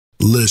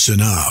Listen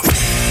up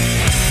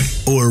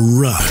or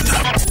run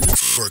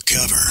for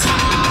cover.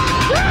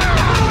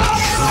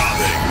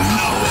 Dropping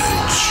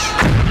knowledge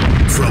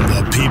from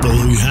the people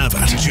who have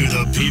it to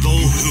the people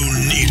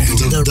who need it.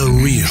 The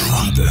real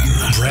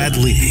Brad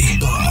Lee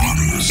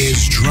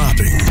is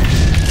dropping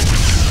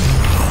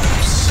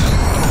bombs.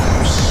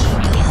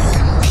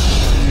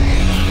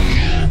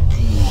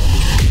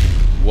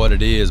 What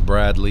it is,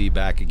 Brad Lee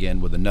back again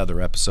with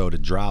another episode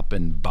of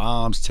Dropping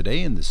Bombs.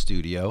 Today in the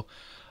studio,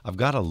 I've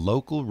got a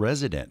local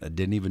resident I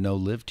didn't even know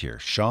lived here,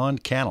 Sean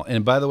Cannell.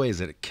 And by the way, is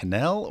it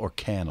Cannell or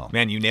Cannell?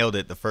 Man, you nailed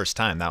it the first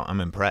time. Now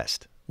I'm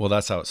impressed. Well,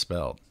 that's how it's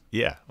spelled.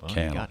 Yeah, well, you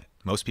Cannell. got it.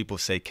 Most people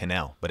say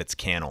Cannell, but it's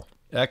Cannell.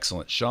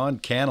 Excellent. Sean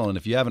Cannell. And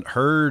if you haven't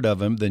heard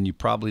of him, then you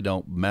probably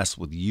don't mess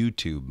with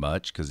YouTube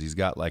much because he's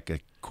got like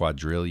a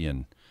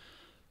quadrillion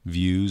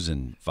views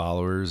and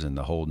followers and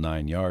the whole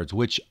 9 yards,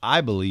 which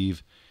I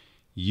believe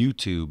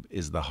YouTube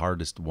is the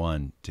hardest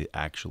one to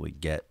actually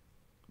get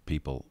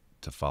people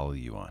to follow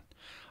you on.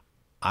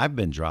 I've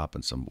been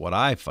dropping some, what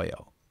I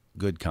feel,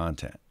 good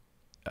content.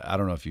 I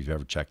don't know if you've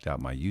ever checked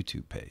out my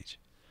YouTube page,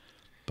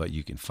 but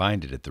you can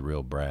find it at The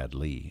Real Brad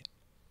Lee.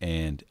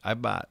 And I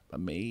bought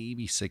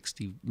maybe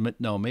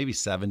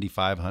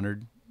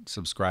 7,500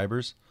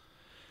 subscribers.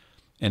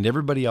 And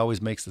everybody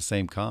always makes the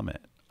same comment.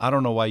 I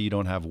don't know why you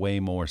don't have way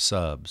more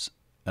subs.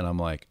 And I'm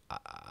like,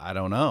 I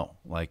don't know.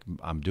 Like,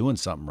 I'm doing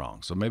something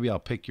wrong. So maybe I'll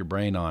pick your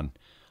brain on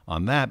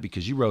that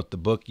because you wrote the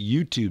book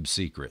YouTube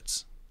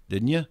Secrets,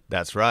 didn't you?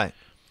 That's right.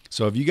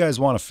 So if you guys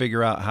want to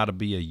figure out how to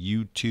be a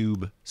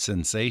YouTube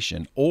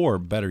sensation, or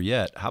better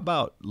yet, how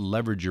about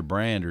leverage your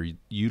brand or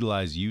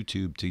utilize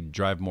YouTube to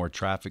drive more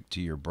traffic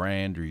to your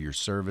brand or your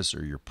service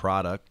or your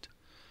product,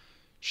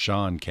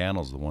 Sean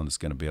Cannell's the one that's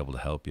going to be able to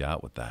help you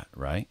out with that,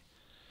 right?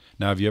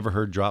 Now, have you ever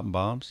heard Dropping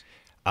Bombs?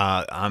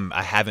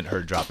 I haven't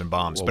heard Dropping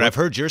Bombs, but I've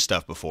heard your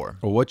stuff before.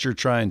 Well, what you're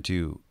trying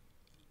to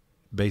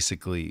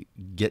basically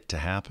get to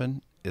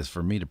happen is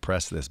for me to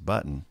press this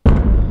button,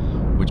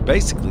 which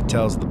basically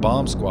tells the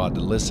bomb squad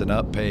to listen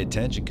up, pay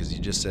attention, because you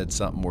just said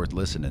something worth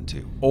listening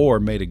to or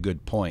made a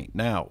good point.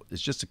 Now,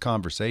 it's just a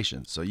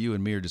conversation. So you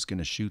and me are just going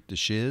to shoot the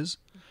shiz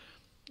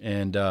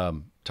and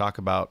talk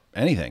about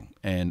anything.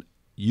 And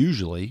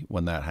usually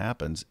when that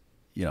happens,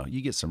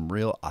 you get some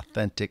real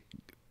authentic,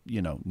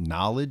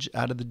 knowledge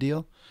out of the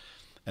deal.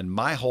 And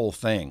my whole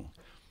thing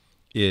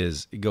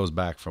is, it goes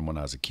back from when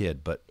I was a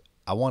kid, but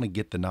I want to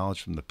get the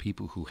knowledge from the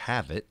people who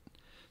have it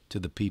to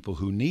the people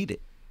who need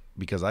it.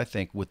 Because I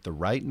think with the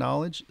right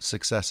knowledge,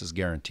 success is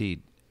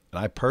guaranteed.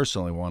 And I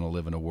personally want to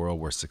live in a world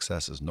where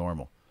success is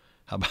normal.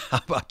 How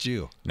about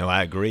you? No,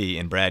 I agree.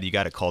 And Brad, you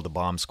got to call the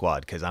bomb squad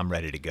because I'm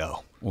ready to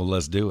go. Well,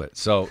 let's do it.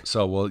 So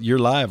you're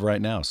live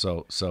right now.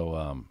 So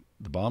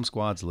the bomb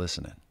squad's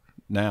listening.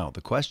 Now,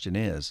 the question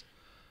is,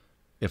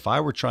 if I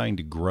were trying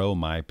to grow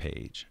my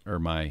page or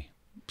my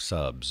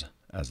subs,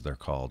 as they're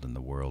called in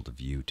the world of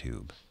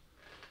YouTube,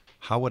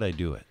 how would I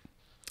do it?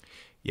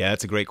 Yeah,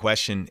 that's a great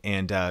question.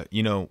 And,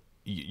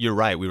 you're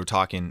right. We were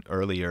talking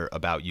earlier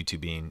about YouTube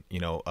being,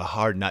 a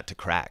hard nut to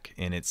crack,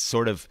 and it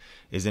sort of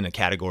is in a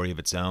category of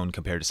its own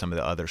compared to some of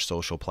the other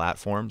social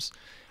platforms.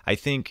 I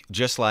think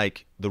just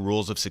like the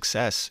rules of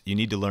success, you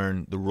need to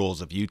learn the rules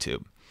of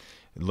YouTube,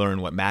 learn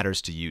what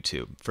matters to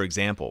YouTube. For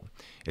example,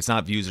 it's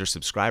not views or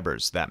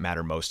subscribers that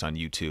matter most on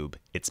YouTube.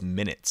 It's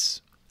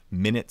minutes.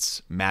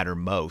 Minutes matter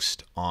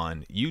most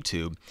on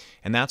YouTube,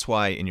 and that's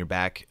why in your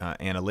back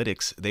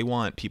analytics, they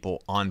want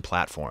people on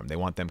platform. They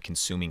want them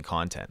consuming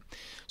content.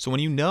 So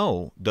when you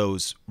know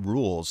those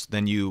rules,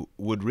 then you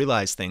would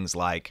realize things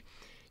like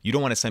you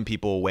don't want to send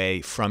people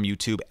away from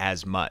YouTube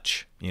as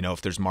much.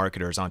 If there's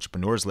marketers,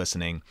 entrepreneurs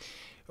listening,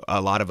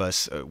 a lot of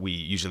us, we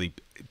usually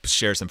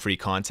share some free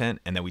content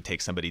and then we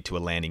take somebody to a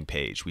landing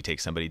page. We take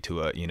somebody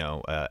to a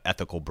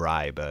ethical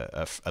bribe,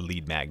 a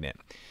lead magnet.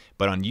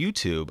 But on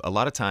YouTube, a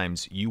lot of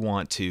times you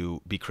want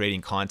to be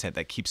creating content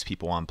that keeps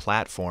people on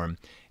platform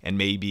and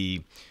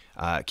maybe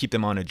keep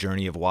them on a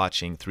journey of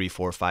watching 3,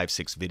 4, 5,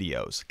 6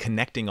 videos,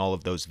 connecting all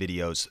of those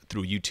videos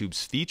through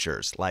YouTube's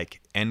features like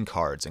end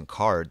cards and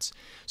cards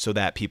so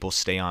that people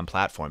stay on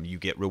platform. You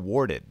get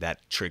rewarded.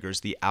 That triggers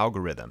the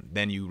algorithm.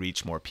 Then you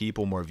reach more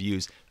people, more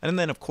views. And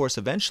then, of course,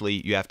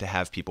 eventually you have to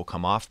have people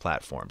come off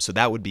platform. So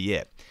that would be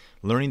it.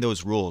 Learning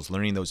those rules,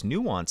 learning those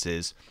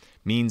nuances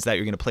means that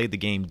you're going to play the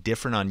game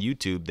different on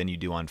YouTube than you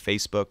do on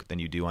Facebook, than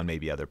you do on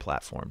maybe other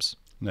platforms.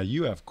 Now,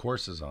 you have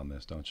courses on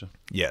this, don't you?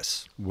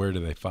 Yes. Where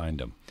do they find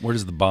them? Where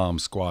does the bomb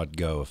squad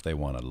go if they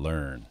want to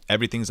learn?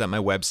 Everything's at my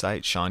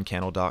website,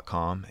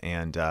 seancannell.com,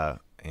 and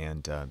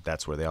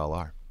that's where they all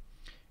are.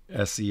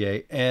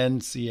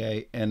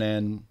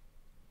 Seancannell.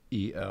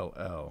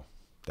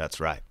 That's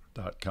right.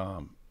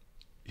 .com.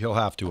 He'll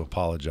have to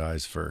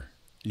apologize for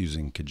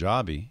using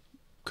Kajabi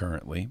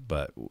currently,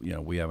 but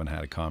we haven't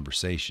had a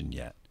conversation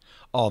yet.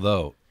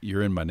 Although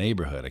you're in my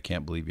neighborhood, I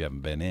can't believe you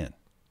haven't been in.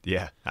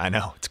 Yeah, I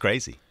know. It's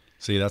crazy.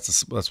 See,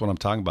 that's what I'm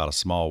talking about, a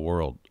small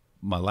world.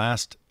 My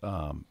last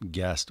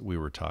guest we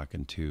were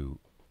talking to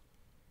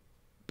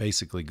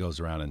basically goes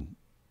around and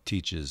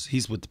teaches.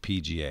 He's with the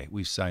PGA.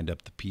 We've signed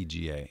up the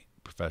PGA,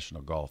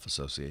 Professional Golf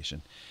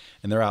Association,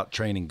 and they're out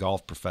training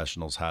golf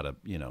professionals how to,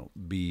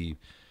 be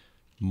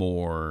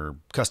more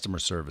customer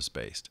service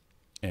based.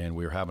 And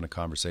we were having a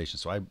conversation.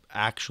 So I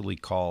actually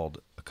called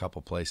a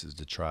couple places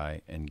to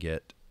try and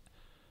get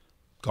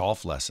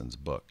golf lessons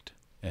booked.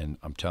 And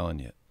I'm telling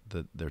you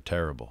that they're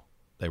terrible.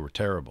 They were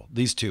terrible.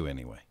 These two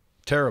anyway,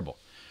 terrible.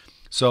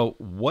 So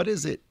what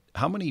is it?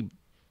 How many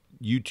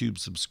YouTube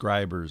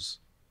subscribers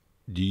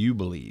do you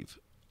believe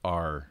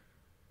are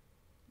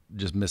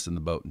just missing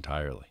the boat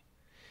entirely?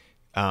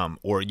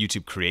 Or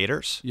YouTube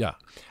creators? Yeah.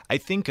 I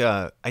think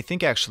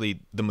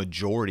actually the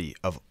majority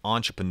of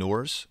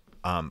entrepreneurs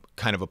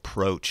kind of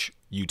approach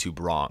YouTube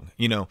wrong.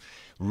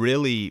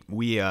 Really,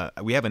 we have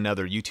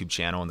another YouTube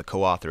channel, and the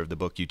co-author of the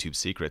book YouTube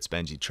Secrets,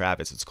 Benji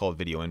Travis, it's called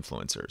Video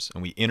Influencers,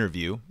 and we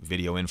interview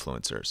video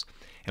influencers.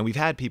 And we've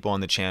had people on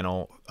the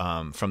channel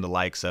from the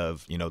likes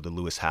of, the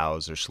Lewis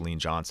Howes or Shalene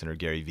Johnson or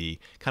Gary Vee,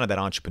 kind of that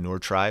entrepreneur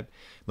tribe,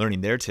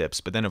 learning their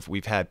tips. But then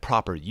we've had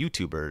proper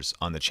YouTubers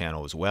on the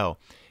channel as well.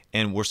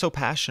 And we're so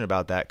passionate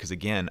about that because,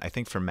 again, I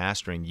think for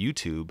mastering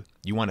YouTube,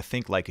 you want to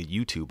think like a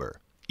YouTuber,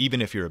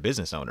 even if you're a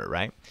business owner,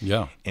 right?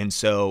 Yeah. And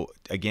so,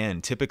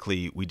 again,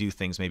 typically we do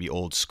things maybe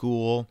old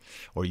school,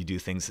 or you do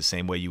things the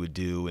same way you would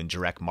do in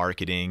direct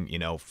marketing,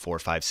 4,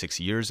 5, 6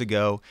 years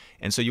ago.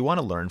 And so you want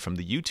to learn from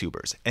the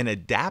YouTubers and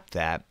adapt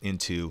that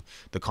into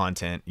the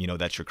content,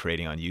 that you're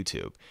creating on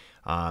YouTube.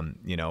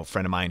 A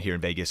friend of mine here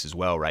in Vegas as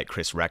well, right?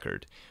 Chris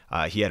Record.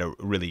 He had a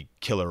really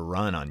killer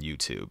run on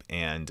YouTube,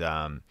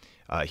 and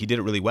he did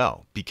it really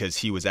well because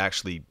he was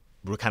actually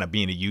kind of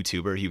being a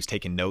YouTuber. He was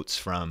taking notes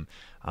from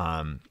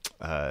some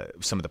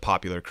of the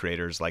popular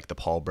creators like the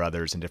Paul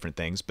brothers and different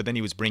things, but then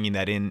he was bringing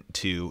that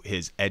into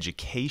his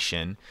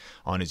education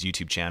on his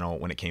YouTube channel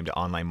when it came to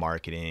online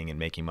marketing and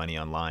making money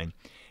online.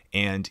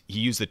 And he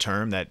used the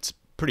term that's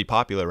pretty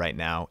popular right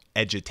now,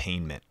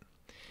 edutainment,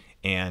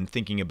 and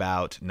thinking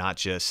about not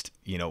just,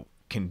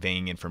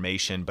 conveying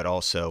information, but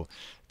also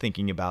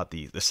thinking about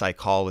the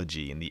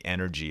psychology and the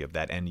energy of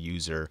that end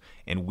user,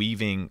 and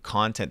weaving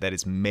content that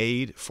is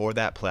made for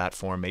that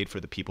platform, made for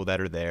the people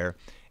that are there,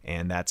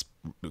 and that's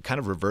kind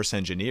of reverse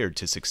engineered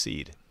to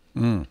succeed.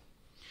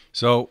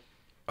 So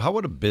how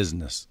would a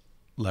business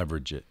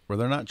leverage it where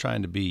they're not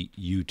trying to be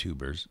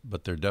YouTubers,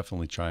 but they're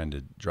definitely trying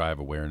to drive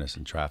awareness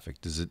and traffic?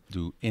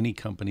 Do any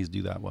companies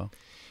do that well?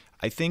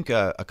 I think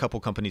a couple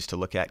companies to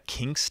look at.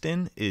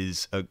 Kingston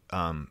is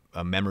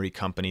a memory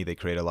company. They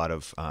create a lot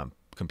of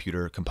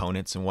computer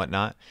components and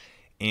whatnot,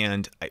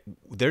 and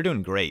they're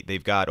doing great.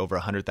 They've got over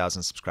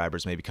 100,000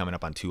 subscribers, maybe coming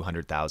up on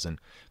 200,000.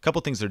 A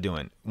couple things they're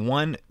doing.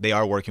 One, they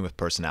are working with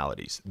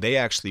personalities. They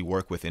actually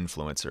work with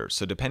influencers.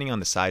 So depending on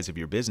the size of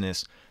your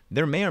business,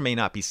 there may or may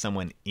not be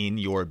someone in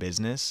your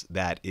business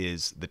that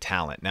is the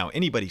talent. Now,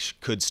 anybody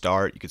could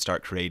start. You could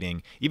start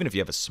creating. Even if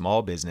you have a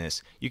small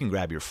business, you can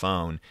grab your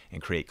phone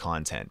and create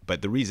content.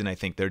 But the reason I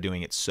think they're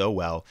doing it so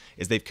well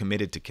is they've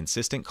committed to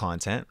consistent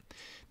content.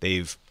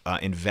 They've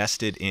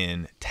invested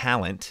in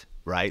talent,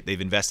 right?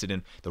 They've invested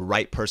in the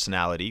right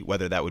personality,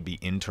 whether that would be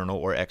internal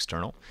or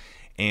external.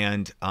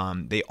 And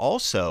they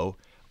also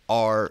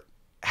are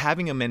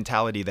having a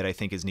mentality that I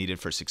think is needed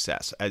for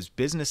success. As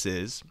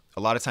businesses,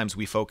 a lot of times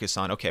we focus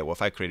on, okay, well,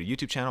 if I create a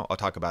YouTube channel, I'll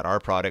talk about our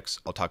products,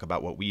 I'll talk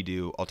about what we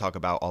do, I'll talk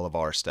about all of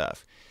our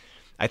stuff.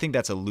 I think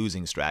that's a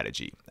losing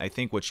strategy. I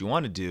think what you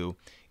want to do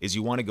is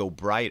you want to go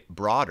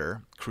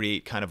broader,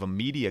 create kind of a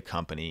media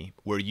company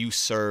where you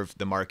serve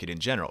the market in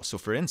general. So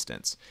for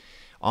instance,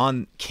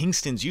 on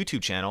Kingston's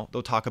YouTube channel,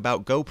 they'll talk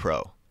about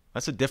GoPro.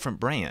 That's a different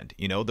brand.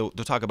 They'll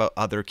talk about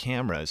other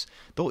cameras.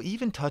 They'll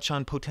even touch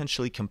on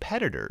potentially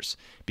competitors,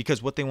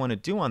 because what they want to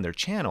do on their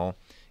channel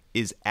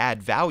is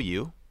add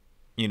value,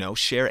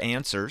 share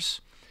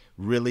answers,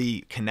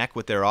 really connect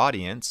with their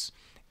audience,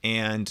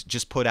 and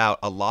just put out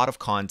a lot of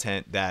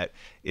content that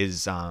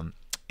is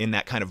in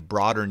that kind of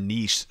broader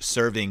niche,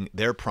 serving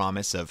their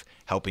promise of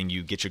helping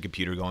you get your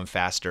computer going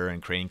faster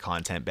and creating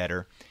content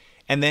better.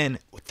 And then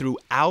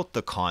throughout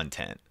the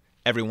content,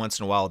 every once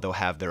in a while, they'll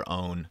have their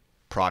own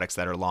products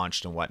that are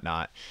launched and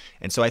whatnot.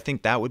 And so I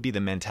think that would be the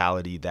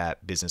mentality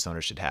that business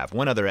owners should have.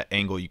 One other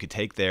angle you could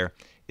take there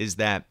is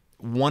that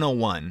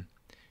 101,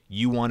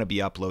 you want to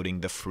be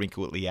uploading the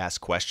frequently asked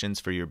questions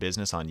for your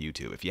business on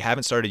YouTube. If you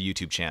haven't started a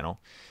YouTube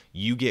channel,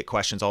 you get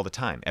questions all the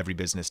time. Every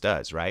business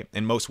does, right?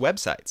 And most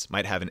websites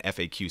might have an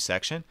FAQ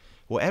section.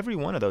 Well, every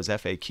one of those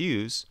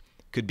FAQs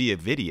could be a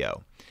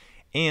video.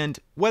 And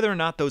whether or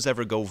not those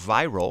ever go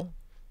viral,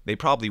 they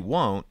probably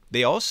won't.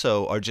 They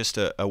also are just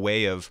a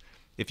way of,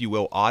 if you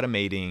will,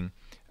 automating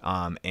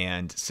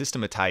and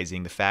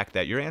systematizing the fact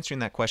that you're answering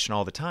that question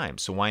all the time.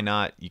 So why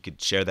not? You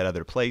could share that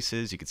other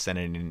places. You could send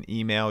it in an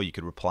email. You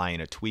could reply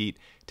in a tweet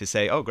to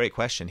say, oh, great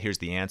question. Here's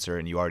the answer.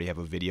 And you already have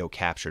a video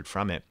captured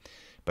from it.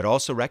 But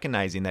also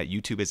recognizing that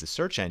YouTube is a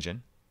search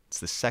engine. It's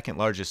the second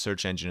largest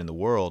search engine in the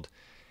world.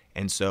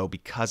 And so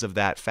because of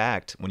that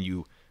fact, when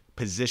you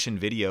position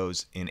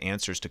videos in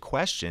answers to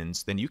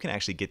questions, then you can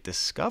actually get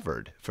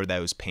discovered for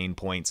those pain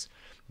points,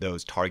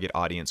 those target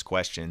audience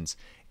questions,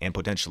 and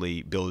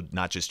potentially build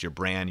not just your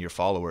brand, your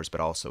followers, but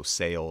also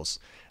sales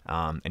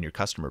and your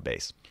customer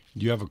base.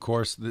 Do you have a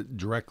course that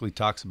directly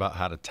talks about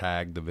how to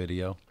tag the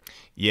video?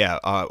 Yeah,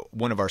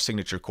 one of our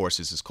signature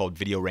courses is called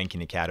Video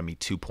Ranking Academy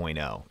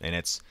 2.0, and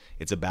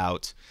it's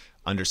about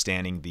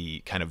understanding the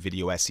kind of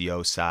video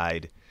SEO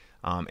side,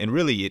 and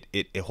really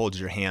it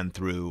holds your hand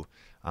through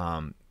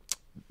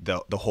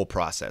the whole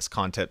process,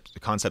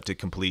 concept to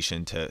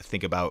completion, to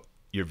think about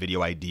your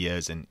video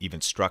ideas and even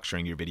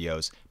structuring your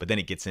videos. But then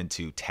it gets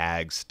into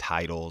tags,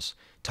 titles,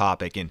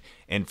 topic, and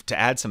to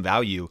add some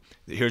value,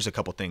 here's a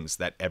couple things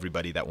that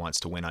everybody that wants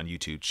to win on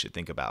YouTube should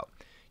think about.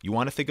 You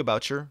want to think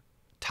about your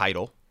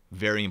title,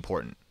 very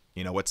important.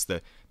 You know, what's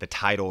the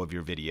title of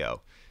your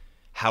video?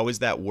 How is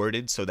that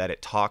worded so that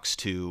it talks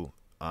to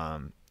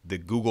the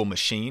Google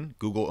machine?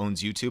 Google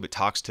owns YouTube. It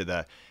talks to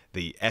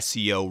the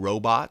SEO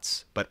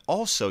robots, but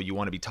also you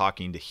want to be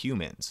talking to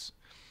humans,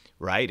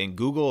 right? And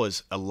Google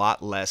is a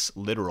lot less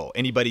literal.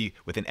 Anybody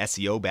with an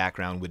SEO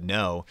background would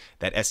know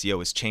that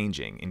SEO is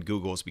changing, and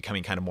Google is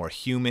becoming kind of more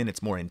human.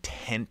 It's more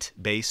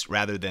intent-based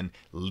rather than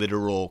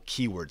literal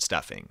keyword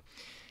stuffing.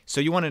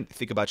 So you want to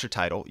think about your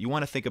title. You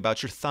want to think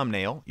about your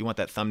thumbnail. You want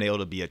that thumbnail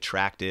to be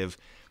attractive,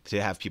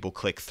 to have people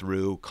click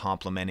through,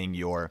 complimenting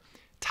your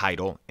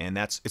title, and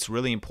it's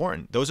really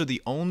important. Those are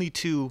the only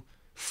two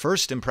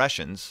first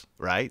impressions,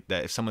 right?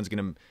 That if someone's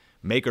going to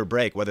make or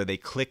break whether they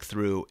click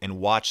through and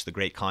watch the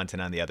great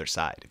content on the other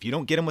side. If you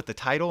don't get them with the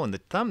title and the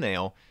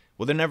thumbnail,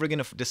 well, they're never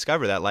going to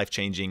discover that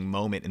life-changing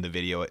moment in the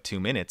video at 2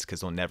 minutes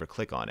because they'll never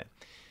click on it.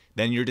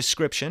 Then your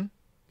description,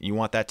 you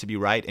want that to be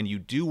right, and you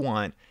do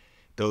want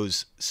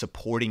those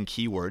supporting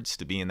keywords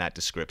to be in that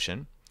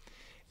description.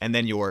 And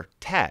then your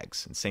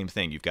tags, and same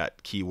thing. You've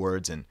got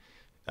keywords and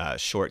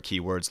short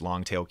keywords,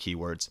 long tail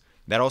keywords.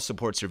 That all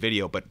supports your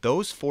video, but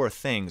those four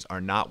things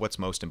are not what's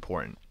most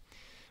important.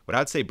 What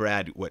I'd say,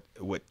 Brad,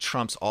 what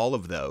trumps all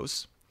of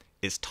those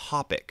is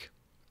topic.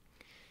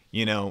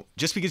 You know,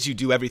 just because you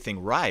do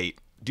everything right,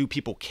 do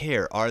people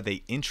care? Are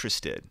they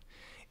interested?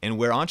 And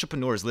where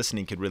entrepreneurs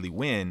listening could really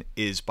win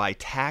is by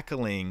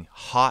tackling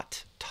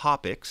hot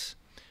topics,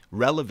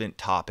 relevant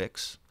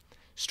topics,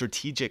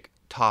 strategic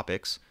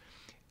topics.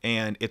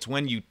 And it's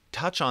when you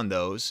touch on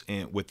those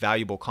with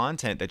valuable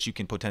content that you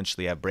can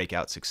potentially have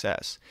breakout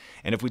success.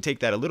 And if we take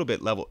that a little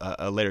bit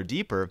a layer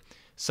deeper,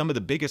 some of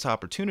the biggest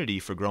opportunity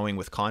for growing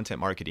with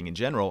content marketing in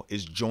general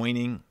is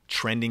joining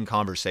trending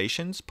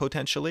conversations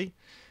potentially.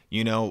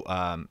 You know,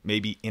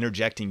 maybe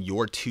interjecting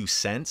your 2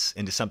 cents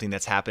into something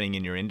that's happening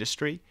in your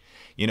industry.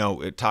 You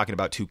know, talking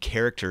about two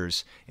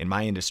characters in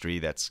my industry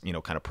that's, you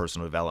know, kind of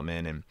personal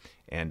development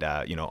and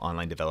you know,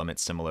 online development,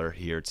 similar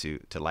here to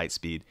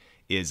Lightspeed,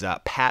 is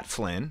Pat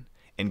Flynn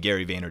and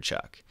Gary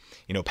Vaynerchuk.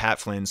 You know, Pat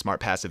Flynn,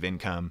 Smart Passive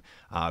Income,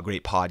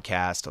 great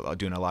podcast,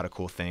 doing a lot of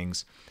cool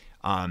things.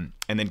 And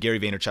then Gary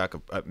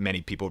Vaynerchuk,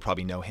 many people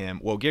probably know him.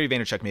 Well, Gary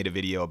Vaynerchuk made a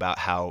video about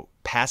how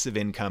passive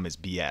income is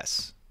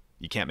BS.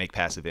 You can't make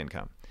passive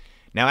income.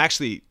 Now,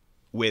 actually,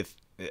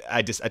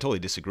 I totally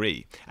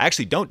disagree. I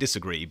actually don't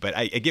disagree, but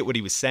I get what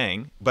he was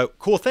saying. But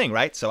cool thing,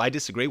 right? So I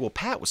disagree. Well,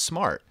 Pat was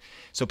smart.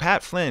 So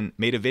Pat Flynn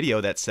made a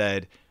video that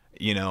said,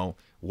 you know,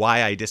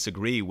 why I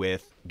disagree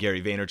with Gary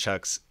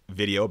Vaynerchuk's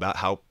video about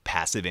how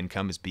passive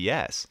income is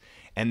BS.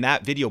 And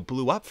that video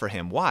blew up for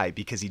him. Why?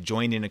 Because he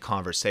joined in a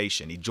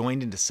conversation. He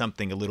joined into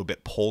something a little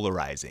bit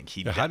polarizing.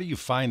 How do you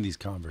find these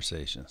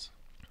conversations?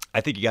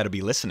 I think you got to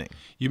be listening.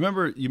 You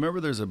remember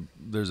there's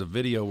a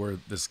video where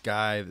this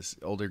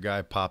older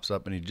guy pops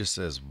up and he just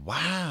says,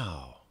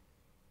 "Wow."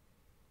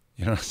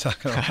 You know what I'm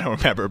talking about? I don't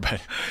remember, but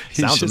it He's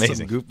sounds just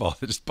amazing. Some goofball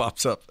that just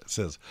pops up and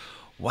says,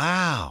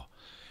 "Wow."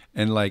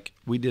 And like,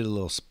 we did a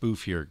little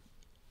spoof here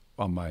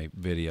on my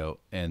video,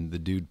 and the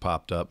dude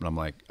popped up, and I'm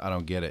like, I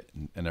don't get it.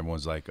 And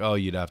everyone's like, oh,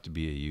 you'd have to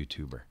be a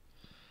YouTuber.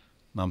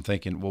 And I'm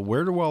thinking, well,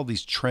 where do all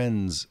these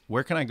trends,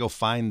 where can I go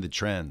find the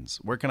trends?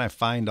 Where can I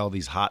find all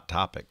these hot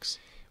topics?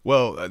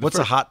 Well, what's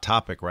a hot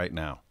topic right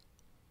now?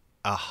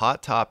 A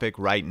hot topic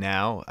right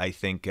now, I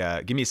think,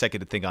 give me a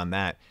second to think on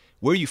that.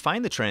 Where you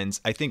find the trends,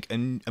 I think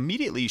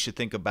immediately you should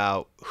think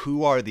about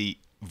who are the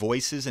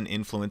voices and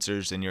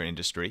influencers in your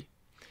industry.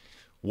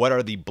 What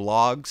are the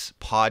blogs,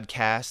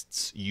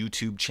 podcasts,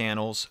 YouTube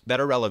channels that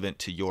are relevant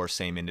to your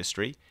same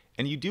industry?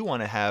 And you do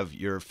want to have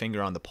your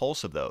finger on the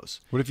pulse of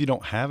those. What if you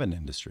don't have an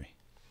industry?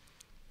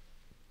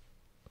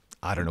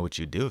 I don't know what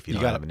you'd do if you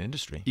don't have an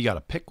industry. You got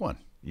to pick one.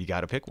 You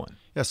got to pick one.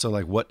 Yeah, so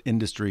like, what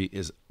industry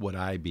would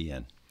I be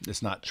in?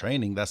 It's not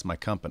training. That's my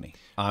company.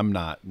 I'm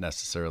not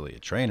necessarily a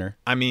trainer.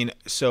 I mean,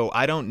 so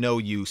I don't know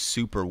you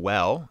super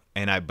well,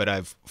 but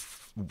I've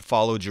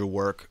followed your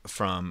work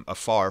from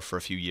afar for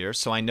a few years.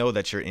 So I know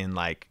that you're in,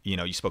 like, you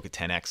know, you spoke at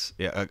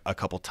 10X a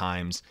couple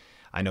times.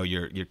 I know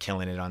you're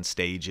killing it on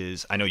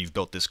stages. I know you've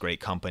built this great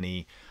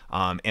company.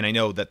 And I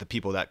know that the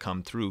people that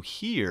come through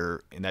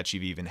here and that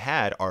you've even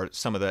had are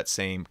some of that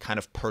same kind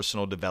of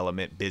personal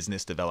development,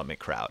 business development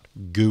crowd.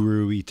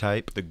 Guru-y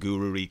type. The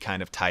guru-y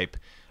kind of type.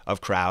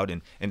 of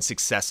crowd and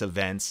success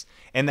events.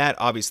 And that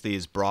obviously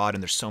is broad,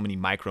 and there's so many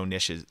micro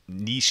niches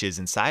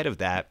inside of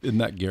that. Isn't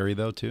that Gary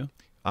though too?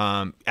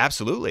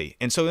 Absolutely.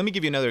 And so let me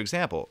give you another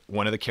example.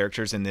 One of the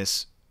characters in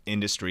this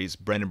industry is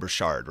Brendan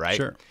Burchard, right?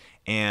 Sure.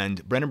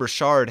 And Brendan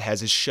Burchard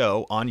has his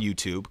show on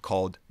YouTube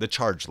called The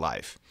Charged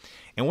Life.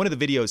 And one of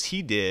the videos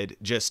he did,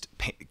 just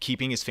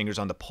keeping his fingers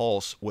on the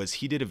pulse, was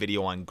he did a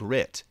video on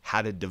grit,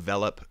 how to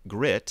develop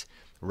grit,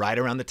 right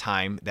around the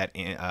time that,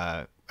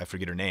 I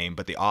forget her name,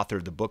 but the author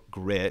of the book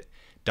Grit,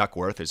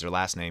 Duckworth is her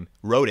last name,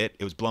 wrote it.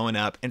 It was blowing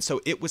up. And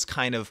so it was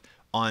kind of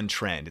on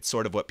trend. It's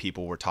sort of what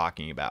people were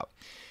talking about.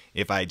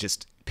 If I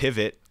just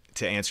pivot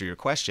to answer your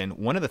question,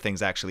 one of the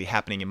things actually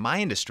happening in my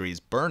industry is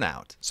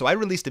burnout. So I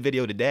released a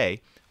video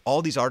today.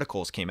 All these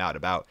articles came out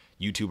about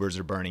YouTubers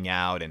are burning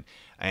out and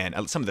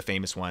some of the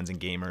famous ones and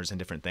gamers and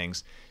different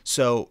things.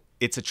 So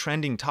it's a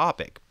trending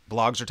topic.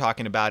 Blogs are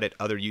talking about it.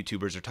 Other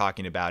YouTubers are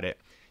talking about it.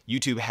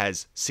 YouTube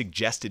has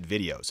suggested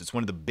videos. It's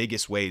one of the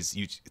biggest ways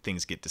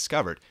things get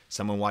discovered.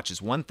 Someone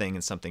watches one thing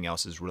and something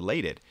else is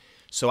related.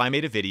 So I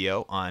made a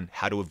video on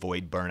how to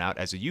avoid burnout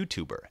as a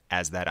YouTuber,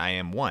 as that I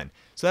am one.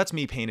 So that's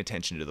me paying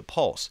attention to the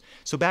pulse.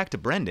 So back to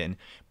Brendan.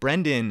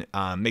 Brendan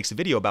makes a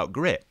video about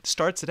grit.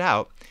 Starts it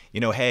out,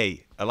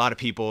 hey, a lot of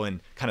people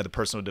in kind of the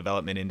personal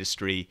development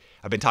industry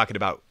have been talking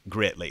about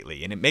grit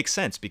lately. And it makes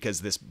sense because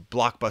this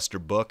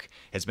blockbuster book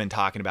has been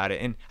talking about it.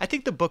 And I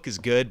think the book is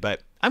good,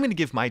 but I'm going to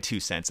give my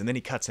 2 cents. And then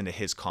he cuts into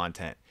his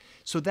content.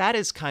 So that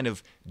is kind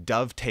of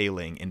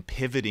dovetailing and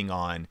pivoting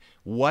on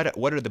what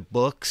are the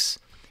books,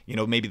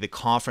 maybe the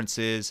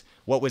conferences,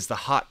 what was the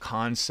hot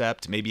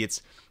concept? Maybe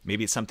it's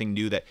something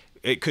new that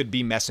it could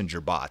be messenger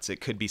bots.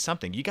 It could be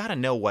something. You got to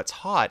know what's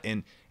hot.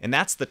 And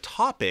that's the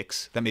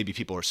topics that maybe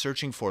people are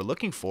searching for,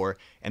 looking for.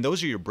 And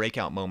those are your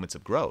breakout moments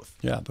of growth.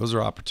 Yeah, those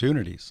are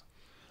opportunities.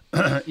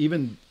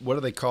 Even, what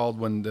are they called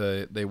when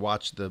they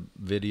watch the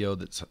video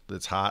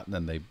that's hot and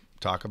then they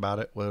talk about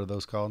it? What are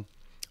those called?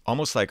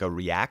 Almost like a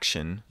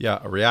reaction. Yeah,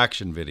 a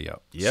reaction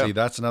video. Yeah. See,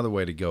 that's another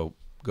way to go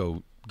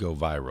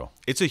viral.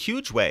 It's a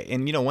huge way.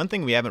 And one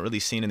thing we haven't really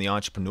seen in the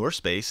entrepreneur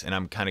space, and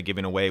I'm kind of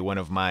giving away one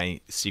of my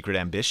secret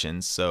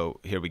ambitions, so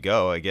here we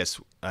go.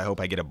 I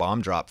hope I get a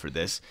bomb drop for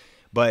this,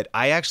 but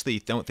I actually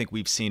don't think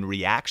we've seen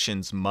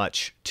reactions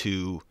much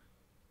to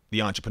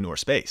the entrepreneur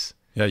space.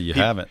 Yeah, you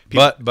haven't.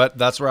 But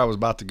that's where I was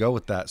about to go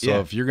with that. So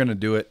if you're going to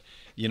do it,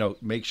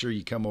 make sure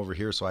you come over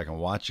here so I can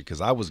watch it,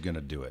 because I was going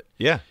to do it.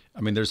 Yeah. I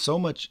mean, there's so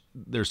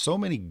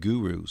many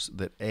gurus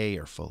that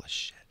are full of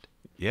shit.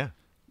 Yeah.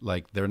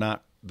 Like they're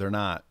not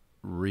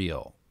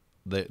real.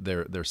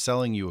 They're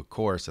selling you a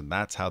course, and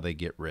that's how they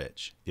get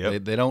rich.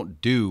 Yep. They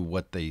don't do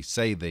what they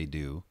say they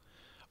do.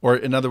 Or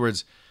in other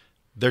words,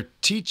 they're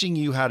teaching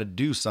you how to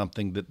do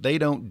something that they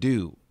don't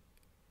do.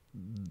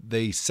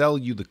 They sell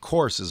you the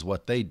course is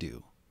what they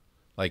do.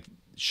 Like,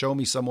 show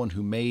me someone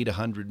who made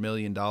 $100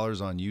 million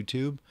on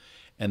YouTube,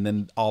 and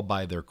then I'll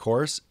buy their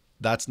course.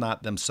 That's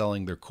not them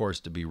selling their course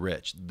to be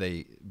rich.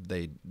 They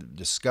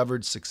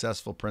discovered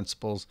successful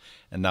principles,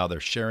 and now they're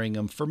sharing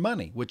them for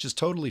money, which is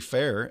totally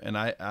fair. And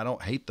I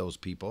don't hate those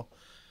people.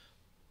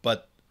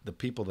 But the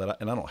people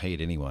and I don't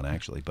hate anyone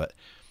actually, but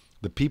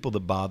the people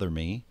that bother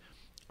me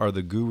are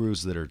the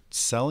gurus that are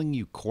selling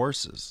you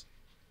courses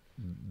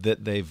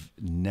that they've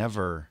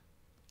never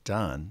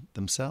done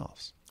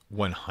themselves.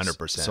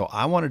 100%. So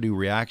I want to do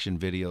reaction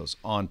videos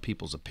on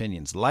people's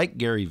opinions. Like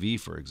Gary Vee,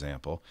 for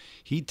example,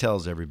 he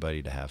tells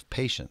everybody to have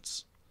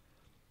patience.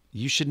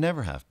 You should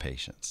never have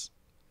patience.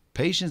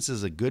 Patience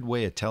is a good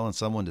way of telling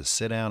someone to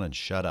sit down and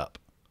shut up,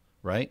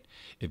 right?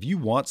 If you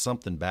want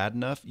something bad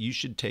enough, you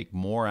should take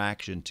more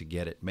action to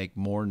get it, make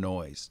more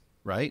noise,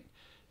 right?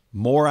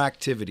 More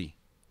activity.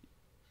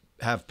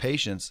 Have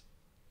patience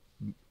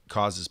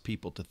causes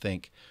people to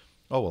think,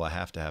 oh, well, I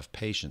have to have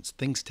patience.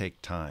 Things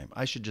take time.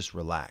 I should just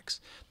relax.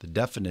 The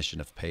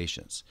definition of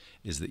patience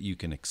is that you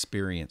can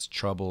experience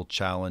trouble,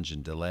 challenge,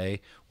 and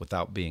delay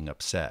without being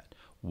upset.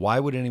 Why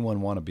would anyone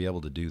want to be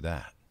able to do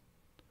that?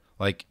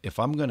 Like, if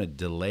I'm going to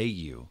delay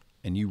you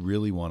and you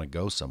really want to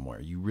go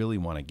somewhere, you really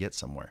want to get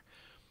somewhere,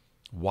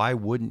 why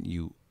wouldn't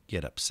you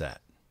get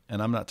upset?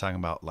 And I'm not talking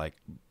about like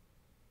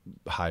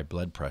high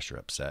blood pressure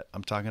upset.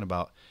 I'm talking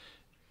about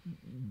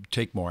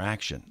take more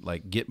action,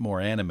 like get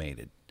more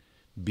animated,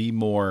 be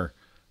more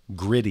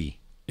gritty,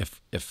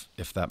 if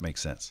that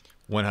makes sense.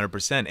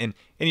 100%.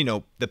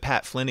 And the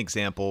Pat Flynn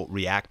example,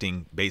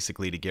 reacting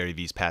basically to Gary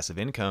Vee's passive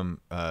income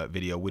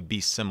video, would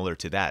be similar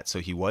to that. So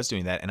he was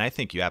doing that, and I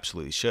think you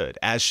absolutely should,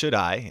 as should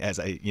I, as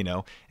I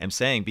am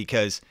saying,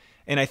 because,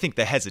 and I think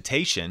the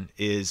hesitation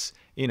is,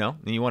 you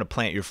want to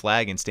plant your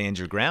flag and stand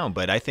your ground,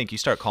 but I think you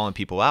start calling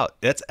people out.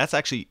 That's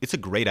actually, it's a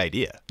great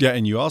idea. Yeah,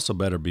 and you also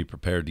better be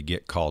prepared to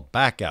get called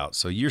back out.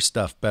 So your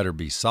stuff better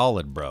be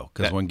solid, bro.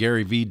 Because when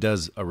Gary Vee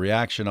does a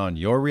reaction on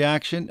your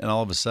reaction, and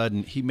all of a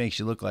sudden he makes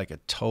you look like a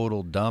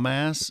total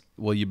dumbass,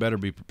 well, you better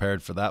be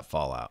prepared for that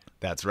fallout.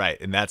 That's right,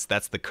 and that's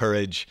the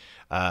courage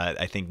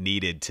I think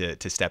needed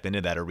to step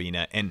into that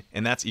arena, and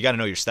that's, you got to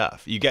know your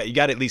stuff. You got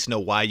to at least know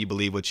why you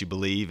believe what you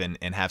believe,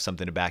 and have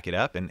something to back it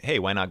up. And hey,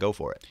 why not go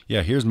for it?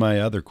 Yeah, here's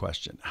my other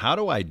question: how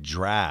do I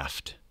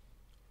draft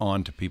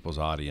onto people's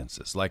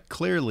audiences. Like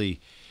clearly,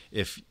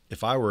 if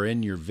I were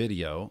in your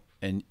video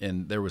and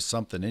there was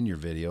something in your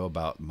video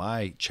about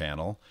my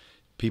channel,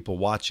 people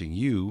watching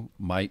you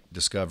might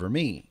discover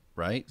me,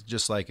 right?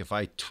 Just like if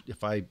I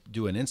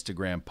do an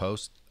Instagram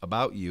post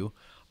about you,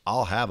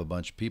 I'll have a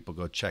bunch of people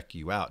go check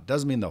you out.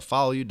 Doesn't mean they'll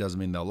follow you, doesn't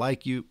mean they'll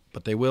like you,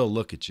 but they will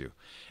look at you.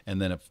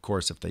 And then of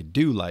course, if they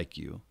do like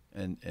you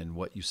and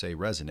what you say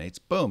resonates,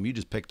 boom, you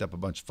just picked up a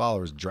bunch of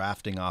followers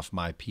drafting off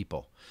my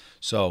people.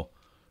 So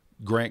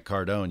Grant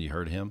Cardone, you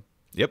heard him?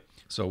 Yep.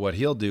 So what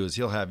he'll do is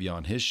he'll have you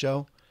on his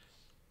show,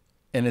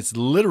 and it's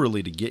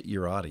literally to get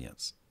your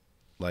audience.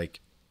 Like,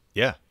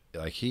 yeah.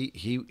 Like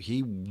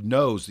he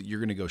knows that you're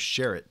going to go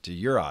share it to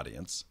your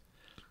audience,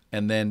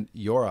 and then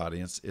your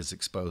audience is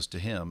exposed to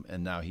him,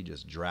 and now he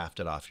just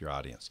drafted off your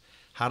audience.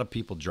 How do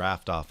people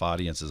draft off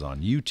audiences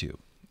on YouTube?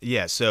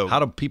 Yeah, so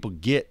how do people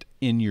get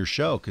in your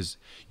show? Because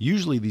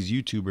usually these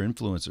YouTuber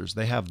influencers,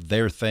 they have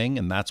their thing,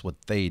 and that's what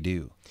they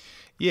do.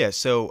 Yeah,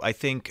 so I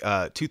think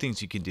two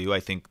things you can do.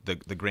 I think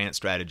the grant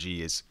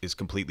strategy is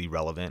completely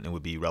relevant and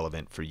would be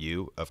relevant for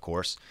you, of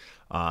course.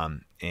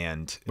 But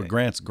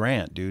Grant's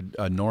Grant, dude.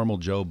 A normal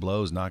Joe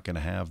Blow's not going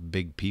to have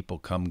big people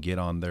come get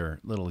on their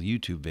little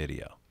YouTube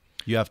video.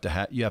 You have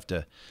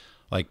to,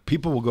 like,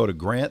 people will go to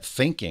Grant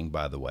thinking,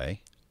 by the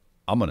way,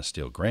 I'm going to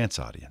steal Grant's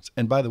audience.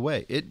 And by the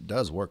way, it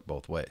does work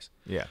both ways.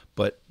 Yeah.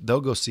 But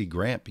they'll go see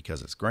Grant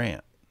because it's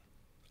Grant.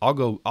 I'll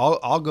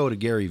go to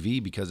Gary V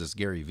because it's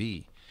Gary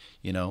V.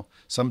 You know,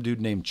 some dude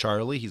named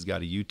Charlie, he's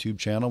got a YouTube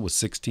channel with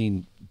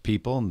 16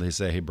 people, and they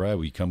say, hey, Brad,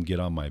 will you come get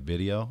on my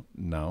video?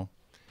 No.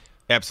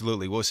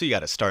 Absolutely. Well, so you got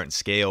to start and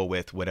scale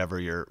with whatever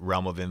your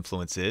realm of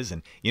influence is.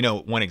 And, you know,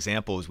 one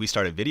example is we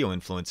started Video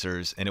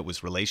Influencers, and it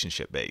was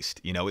relationship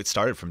based. You know, it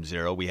started from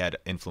zero. We had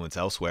influence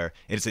elsewhere.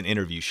 It's an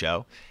interview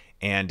show.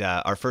 And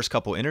our first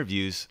couple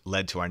interviews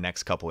led to our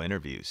next couple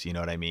interviews. You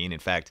know what I mean? In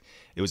fact,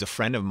 it was a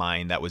friend of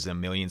mine that was a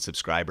 1 million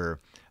subscriber.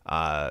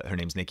 Her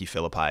name's Nikki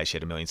Philippi. She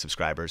had 1 million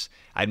subscribers.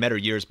 I'd met her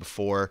years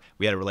before.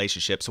 We had a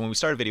relationship. So when we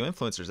started Video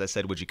Influencers, I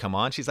said, would you come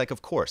on? She's like,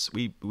 of course.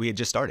 We had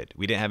just started.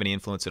 We didn't have any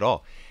influence at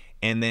all.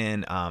 And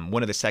then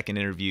one of the second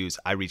interviews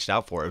I reached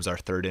out for, it was our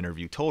third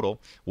interview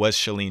total, was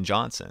Chalene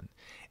Johnson.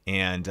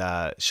 And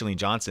Chalene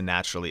Johnson,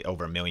 naturally,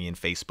 over 1 million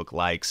Facebook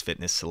likes,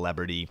 fitness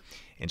celebrity.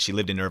 And she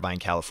lived in Irvine,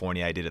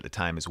 California. I did at the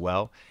time as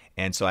well.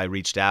 And so I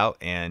reached out,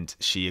 and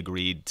she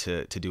agreed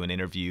to do an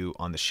interview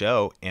on the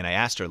show. And I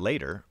asked her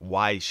later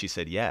why she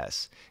said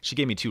yes. She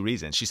gave me 2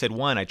 reasons. She said,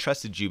 one, I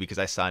trusted you because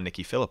I saw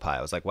Nikki Philippi.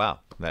 I was like, wow,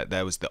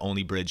 that was the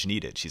only bridge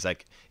needed. She's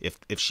like, if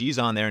she's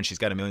on there and she's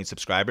got 1 million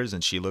subscribers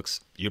and she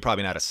looks, you're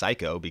probably not a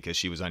psycho because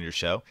she was on your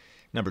show.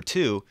 Number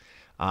 2,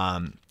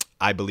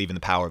 I believe in the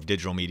power of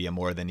digital media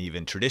more than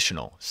even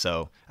traditional.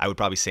 So I would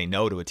probably say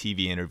no to a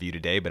TV interview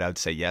today, but I would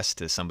say yes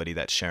to somebody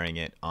that's sharing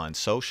it on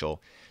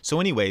social. So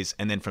anyways,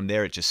 and then from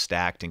there, it just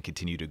stacked and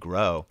continued to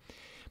grow.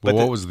 But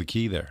what was the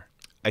key there?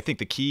 I think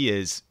the key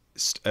is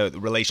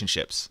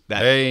relationships.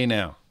 Hey,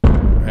 now,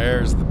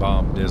 there's the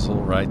bomb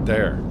dizzle right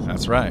there.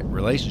 That's right,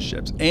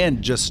 relationships.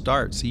 And just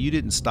start. See, you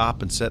didn't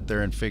stop and sit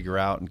there and figure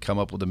out and come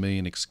up with 1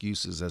 million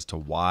excuses as to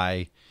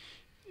why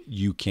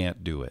you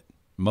can't do it.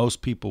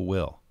 Most people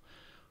will.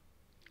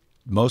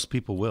 Most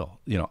people will.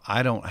 You know,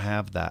 I don't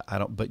have that.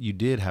 But you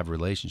did have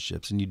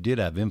relationships and you did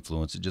have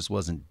influence. It just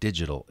wasn't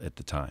digital at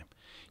the time.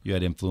 You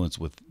had influence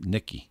with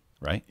Nikki,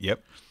 right?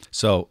 Yep.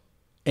 So,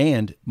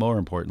 and more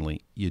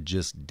importantly, you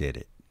just did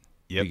it.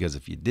 Yep. Because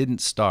if you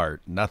didn't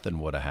start, nothing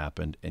would have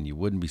happened, and you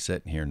wouldn't be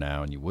sitting here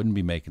now, and you wouldn't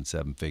be making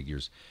 7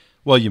 figures.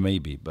 Well, you may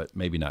be, but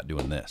maybe not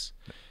doing this.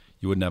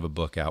 You wouldn't have a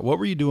book out. What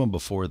were you doing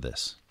before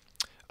this?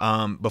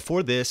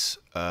 Before this,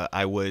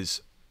 I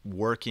was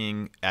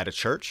working at a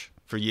church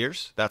for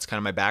years. That's kind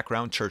of my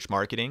background, church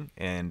marketing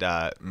and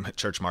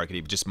just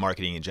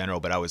marketing in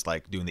general. But I was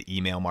like doing the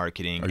email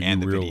marketing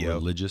and the video. Are you real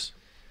religious?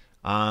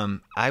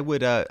 I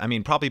would, I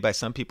mean, probably by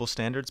some people's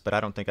standards, but I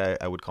don't think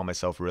I would call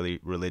myself really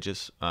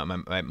religious.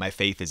 My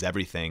faith is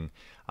everything,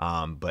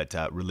 but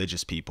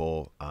religious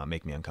people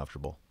make me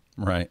uncomfortable.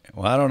 Right.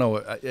 Well, I don't know.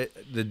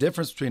 The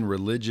difference between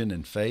religion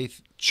and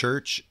faith,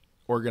 church,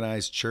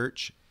 organized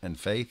church, and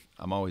faith,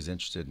 I'm always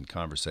interested in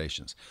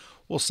conversations.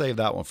 We'll save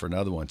that one for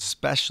another one,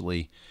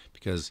 especially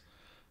because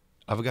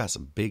I've got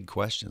some big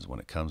questions when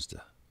it comes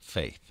to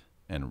faith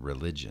and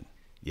religion.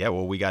 Yeah,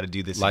 well, we got to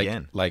do this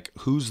again. Like,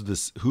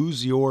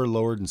 who's your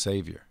Lord and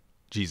Savior?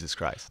 Jesus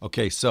Christ.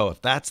 Okay, so if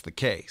that's the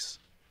case,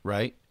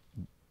 right,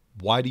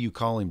 why do you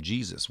call him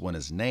Jesus when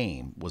his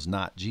name was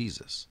not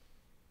Jesus?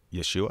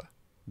 Yeshua.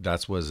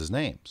 That was his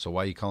name. So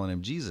why are you calling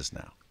him Jesus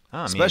now?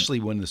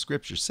 Especially when the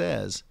scripture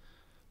says,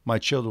 my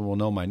children will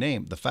know my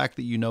name. The fact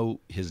that you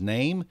know his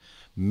name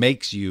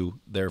makes you,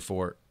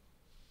 therefore,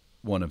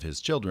 one of his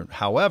children.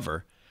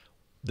 However,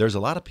 there's a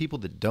lot of people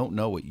that don't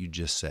know what you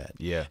just said.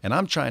 Yeah. And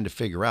I'm trying to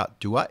figure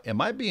out, am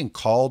I being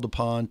called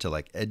upon to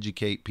like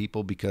educate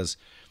people? Because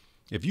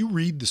if you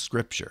read the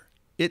scripture,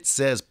 it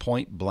says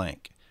point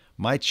blank,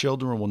 my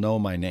children will know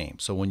my name.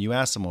 So when you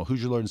ask them, well,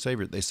 who's your Lord and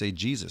Savior? They say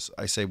Jesus.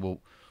 I say, well,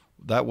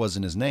 that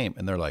wasn't his name.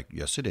 And they're like,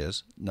 yes, it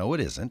is. No,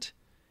 it isn't.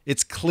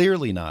 It's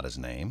clearly not his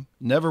name.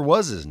 Never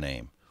was his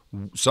name.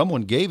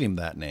 Someone gave him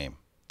that name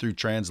through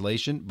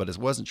translation, but it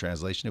wasn't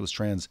translation. It was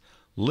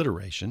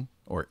transliteration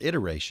or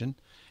iteration,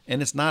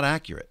 and it's not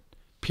accurate.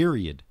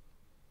 Period.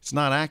 It's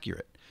not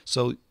accurate.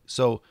 So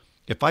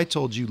if I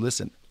told you,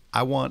 listen,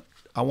 I want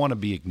to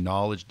be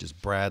acknowledged as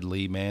Brad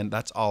Lee, man.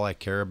 That's all I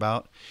care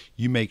about.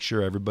 You make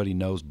sure everybody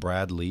knows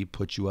Brad Lee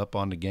put you up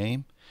on the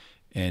game,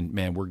 and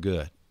man, we're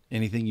good.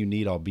 Anything you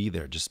need, I'll be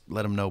there. Just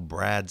let them know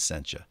Brad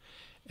sent you.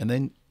 And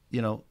then,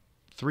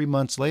 3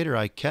 months later,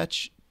 I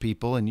catch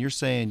people, and you're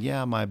saying,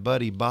 yeah, my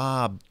buddy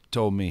Bob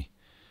told me.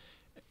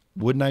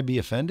 Wouldn't I be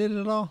offended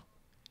at all?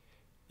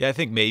 Yeah, I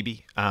think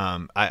maybe.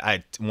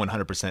 I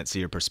 100% see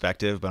your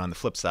perspective, but on the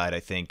flip side,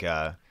 I think,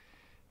 I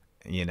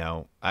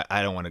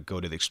don't want to go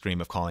to the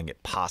extreme of calling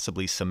it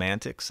possibly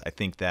semantics. I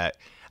think that,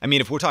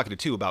 if we're talking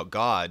to about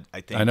God,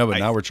 I think. I know, but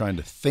now we're trying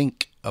to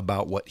think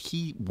about what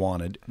he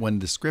wanted when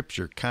the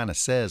scripture kind of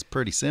says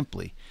pretty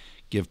simply,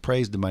 give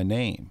praise to my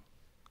name.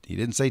 He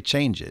didn't say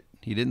change it.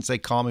 He didn't say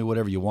call me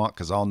whatever you want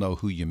because I'll know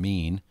who you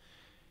mean.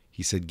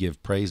 He said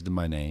give praise to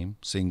my name,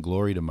 sing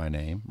glory to my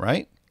name,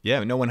 right?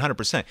 Yeah, no,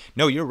 100%.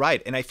 No, you're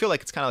right. And I feel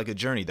like it's kind of like a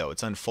journey, though.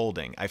 It's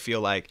unfolding. I feel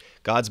like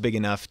God's big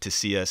enough to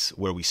see us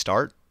where we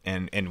start,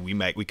 and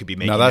we could be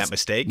making that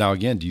mistake. Now,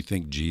 again, do you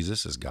think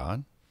Jesus is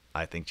God?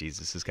 I think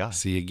Jesus is God.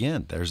 See,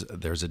 again, there's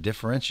a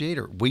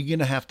differentiator. We're going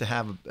to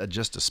have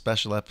just a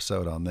special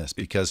episode on this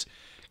because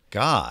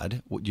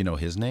God,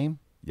 his name?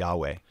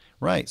 Yahweh.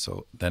 Right.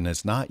 So then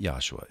it's not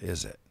Yahshua,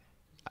 is it?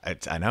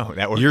 I know.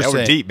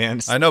 We're deep, man.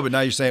 I know, but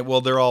now you're saying,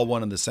 well, they're all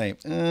one and the same.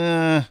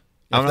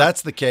 If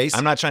that's the case.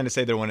 I'm not trying to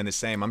say they're one and the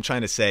same. I'm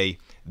trying to say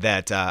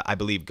that I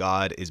believe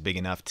God is big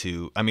enough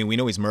to, we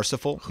know he's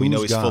merciful. We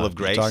know he's full of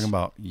grace. You're talking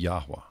about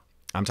Yahweh.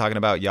 I'm talking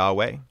about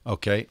Yahweh.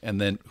 Okay. And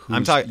then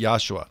who's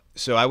Yahshua?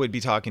 So I would be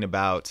talking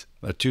about...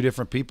 two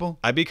different people?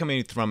 I'd be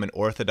coming from an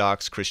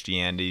Orthodox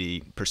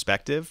Christianity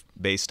perspective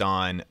based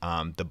on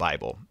the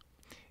Bible.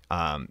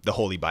 The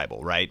Holy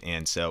Bible, right?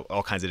 And so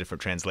all kinds of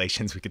different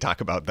translations. We could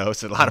talk about those.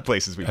 There's a lot of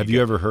places we Have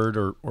you ever heard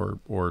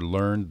or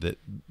learned that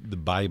the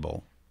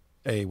Bible,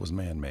 was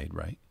man-made,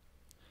 right?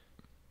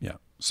 Yeah.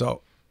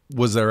 So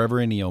was there ever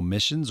any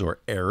omissions or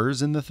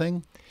errors in the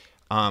thing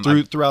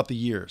throughout the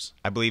years?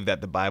 I believe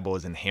that the Bible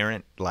is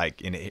inherent,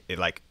 like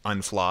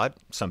unflawed.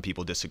 Some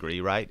people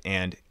disagree, right?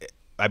 And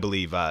I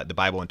believe the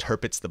Bible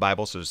interprets the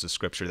Bible. So there's a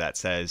scripture that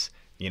says,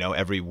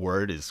 every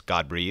word is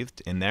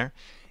God-breathed in there.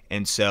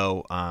 And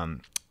so...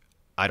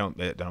 I don't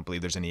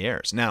believe there's any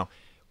errors. Now,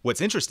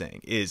 what's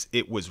interesting is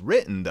it was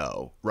written,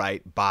 though,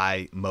 right,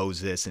 by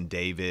Moses and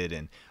David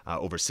and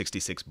over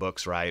 66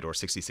 books, right, or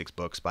 66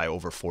 books by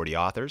over 40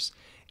 authors.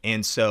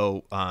 And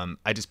so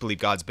I just believe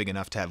God's big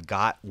enough to have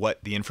got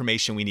the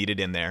information we needed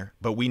in there,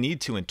 but we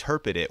need to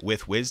interpret it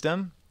with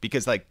wisdom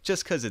because,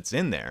 just because it's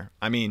in there,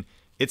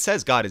 it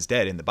says God is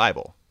dead in the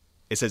Bible.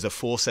 It says a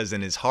fool says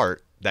in his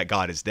heart that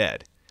God is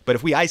dead. But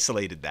if we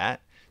isolated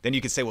that, then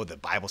you could say, well, the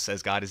Bible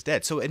says God is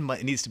dead. So it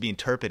needs to be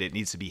interpreted. It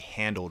needs to be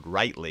handled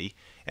rightly.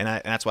 And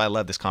that's why I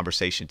love this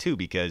conversation, too,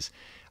 because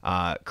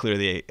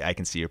clearly I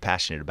can see you're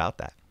passionate about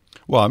that.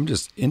 Well, I'm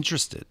just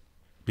interested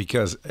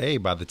because,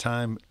 by the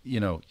time,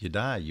 you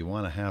die, you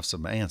want to have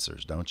some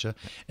answers, don't you?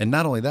 And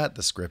not only that,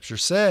 the scripture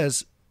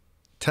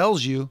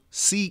tells you,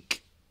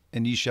 seek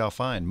and ye shall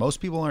find. Most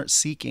people aren't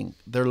seeking.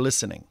 They're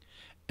listening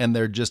and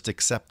they're just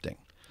accepting.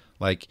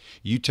 Like,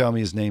 you tell me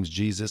his name's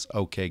Jesus.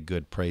 Okay,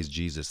 good. Praise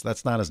Jesus.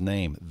 That's not his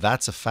name.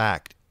 That's a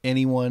fact.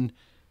 Anyone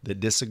that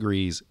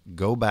disagrees,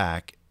 go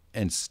back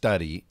and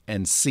study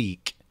and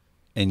seek,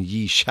 and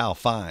ye shall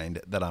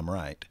find that I'm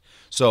right.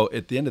 So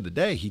at the end of the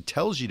day, he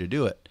tells you to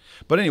do it.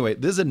 But anyway,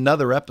 this is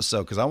another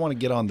episode because I want to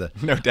get on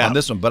on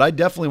this one. But I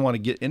definitely want to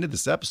get into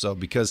this episode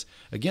because,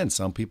 again,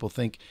 some people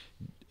think,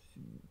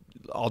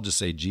 I'll just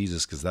say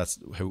Jesus because that's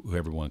who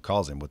everyone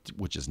calls him,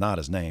 which is not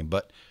his name.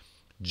 But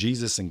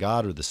Jesus and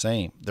God are the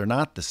same. They're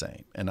not the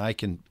same. And I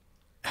can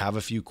have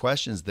a few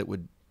questions that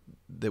would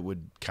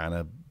kind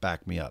of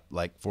back me up.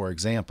 Like, for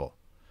example,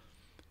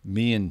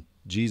 me and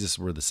Jesus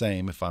were the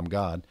same if I'm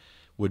God,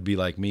 would be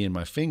like me and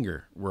my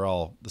finger. We're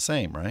all the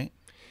same, right?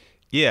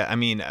 Yeah, I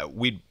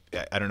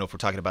don't know if we're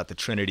talking about the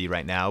Trinity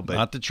right now, but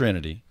not the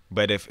Trinity.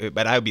 But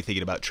I would be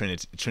thinking about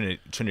Trinity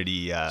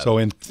so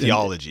in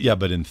theology. Yeah,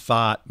 but in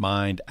thought,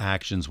 mind,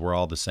 actions, we're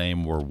all the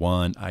same. We're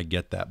one. I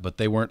get that, but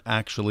they weren't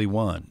actually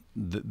one.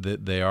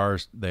 They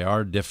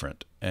are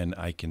different, and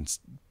I can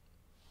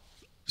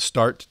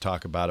start to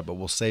talk about it, but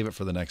we'll save it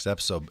for the next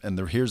episode. And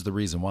here's the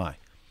reason why: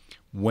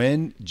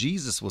 when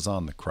Jesus was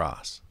on the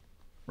cross,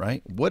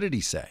 right? What did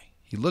he say?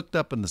 He looked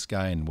up in the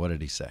sky, and what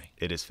did he say?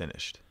 It is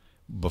finished.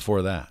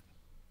 Before that,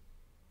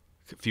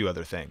 a few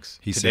other things.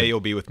 He Today said,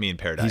 you'll be with me in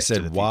paradise. He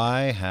said,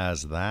 "Why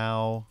hast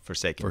thou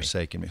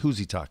forsaken me?" Who's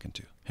he talking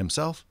to?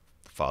 Himself?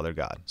 Father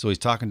God. So he's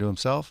talking to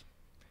himself?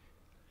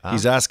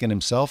 He's asking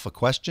himself a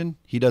question.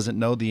 He doesn't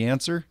know the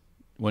answer.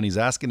 When he's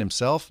asking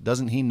himself,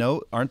 doesn't he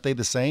know? Aren't they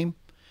the same?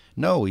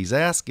 No, he's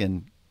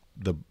asking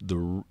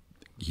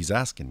he's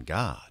asking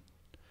God,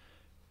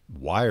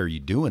 why are you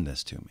doing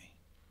this to me?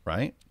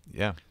 right?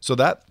 Yeah. So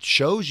that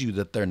shows you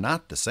that they're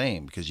not the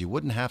same, because you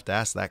wouldn't have to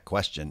ask that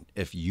question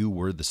if you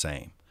were the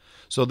same.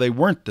 So they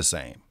weren't the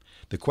same.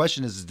 The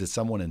question is, did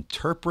someone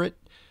interpret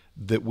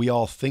that we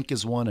all think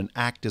as one and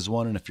act as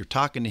one? And if you're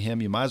talking to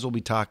him, you might as well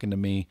be talking to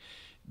me.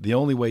 The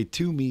only way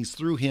to me is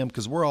through him,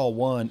 because we're all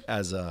one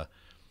as a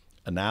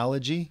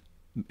analogy.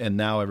 And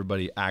now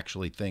everybody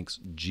actually thinks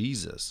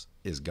Jesus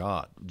is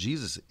God.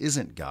 Jesus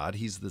isn't God.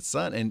 He's the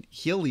Son. And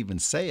he'll even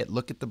say it.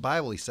 Look at the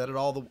Bible. He said it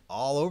all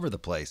over the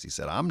place. He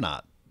said, I'm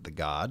not the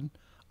God.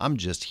 I'm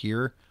just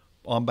here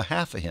on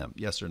behalf of him.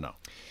 Yes or no?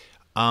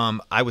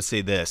 I would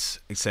say this,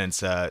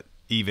 since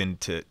even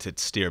to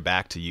steer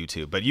back to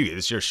YouTube, but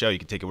it's your show. You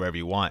can take it wherever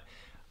you want.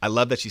 I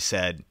love that you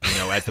said,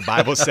 as the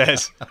Bible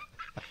says,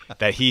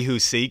 that he who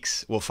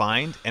seeks will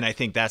find. And I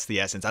think that's the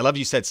essence. I love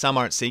you said some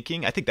aren't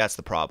seeking. I think that's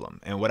the problem.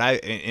 And what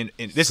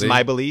this is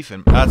my belief.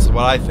 And that's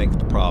what I think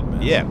the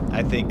problem is. Yeah.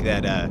 I think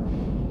that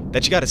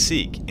you got to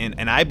seek.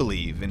 And I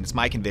believe, and it's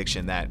my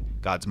conviction,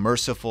 that God's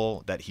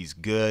merciful, that he's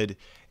good,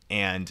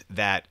 and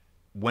that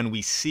when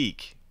we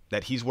seek,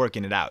 that he's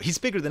working it out. He's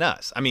bigger than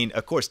us. I mean,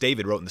 of course,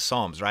 David wrote in the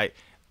Psalms, right?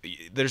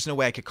 There's no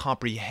way I could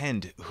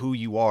comprehend who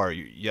you are.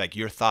 Like,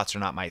 your thoughts are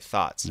not my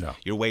thoughts. No.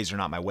 Your ways are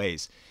not my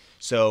ways.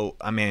 So,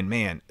 I mean,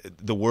 man,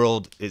 the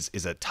world is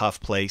a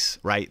tough place,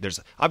 right? There's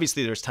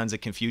tons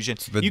of confusion.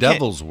 It's the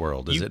devil's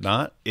world, is it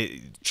not?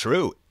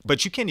 True.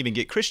 But you can't even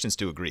get Christians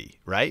to agree,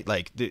 right?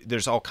 Like,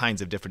 there's all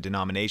kinds of different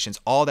denominations.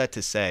 All that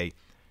to say,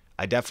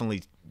 I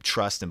definitely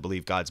trust and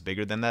believe God's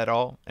bigger than that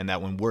all, and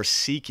that when we're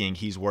seeking,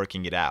 he's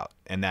working it out,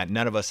 and that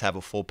none of us have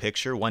a full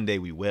picture. One day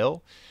we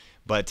will,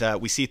 but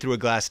we see through a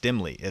glass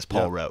dimly, as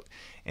Paul wrote.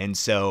 And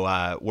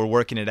so we're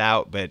working it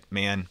out, but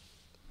man.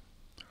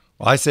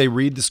 Well, I say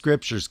read the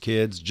scriptures,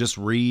 kids. Just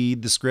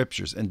read the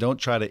scriptures and don't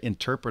try to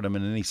interpret them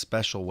in any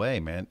special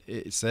way, man.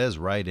 It says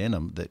right in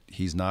them that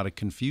he's not a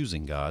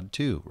confusing God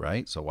too,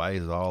 right? So why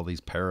is all these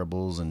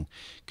parables and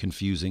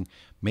confusing?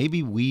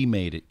 Maybe we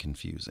made it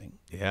confusing.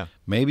 Yeah.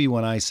 Maybe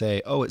when I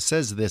say, oh, it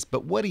says this,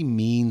 but what he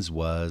means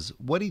was,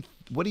 what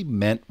he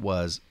meant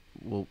was,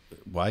 well,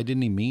 why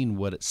didn't he mean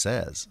what it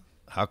says?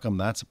 How come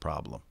that's a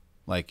problem?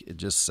 Like, it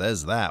just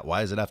says that.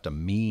 Why does it have to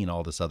mean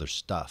all this other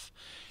stuff?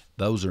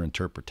 Those are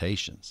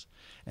interpretations.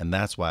 And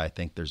that's why I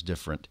think there's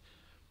different,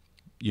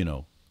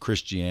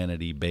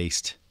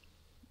 Christianity-based,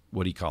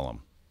 what do you call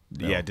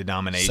them?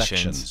 Denominations.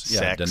 Sections.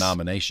 Yeah,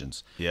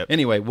 denominations. Yep.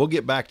 Anyway, we'll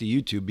get back to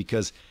YouTube,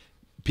 because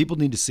people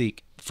need to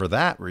seek for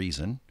that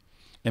reason,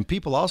 and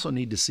people also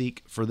need to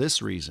seek for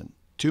this reason.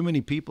 Too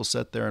many people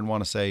sit there and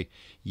want to say,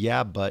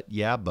 yeah, but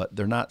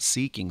they're not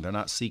seeking. They're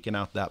not seeking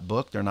out that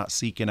book. They're not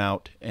seeking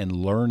out and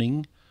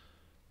learning,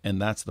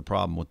 and that's the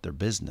problem with their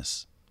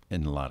business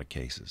in a lot of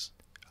cases.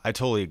 I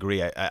totally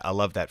agree. I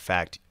love that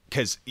fact,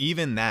 because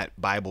even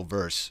that Bible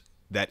verse,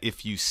 that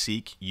if you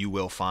seek, you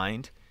will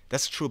find,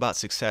 that's true about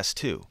success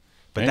too.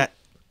 But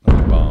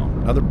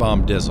another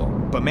bomb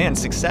dizzle. But man,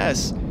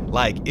 success,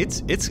 like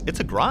it's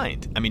a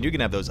grind. I mean, you're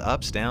gonna have those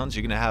ups, downs.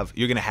 You're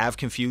gonna have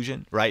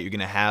confusion, right? You're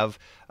gonna have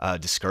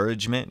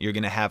discouragement. You're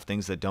gonna have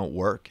things that don't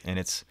work, and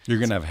you're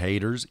gonna have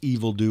haters,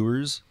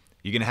 evildoers.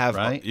 You're gonna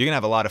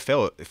have a lot of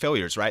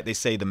failures, right? They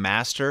say the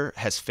master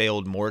has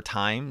failed more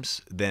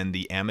times than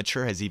the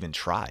amateur has even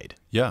tried.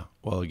 Yeah.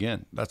 Well,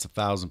 again, that's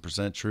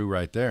 1,000% true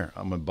right there.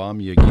 I'm gonna bomb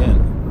you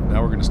again.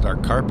 Now we're gonna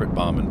start carpet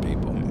bombing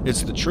people.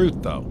 It's the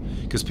truth, though,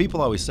 because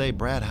people always say,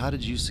 Brad, how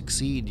did you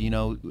succeed?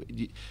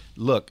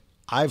 Look,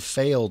 I've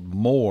failed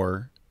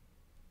more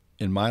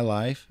in my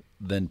life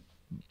than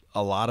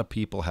a lot of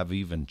people have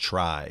even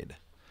tried.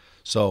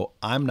 So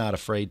I'm not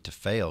afraid to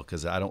fail,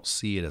 because I don't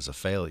see it as a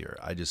failure.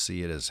 I just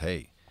see it as,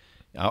 hey,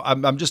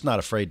 I'm just not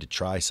afraid to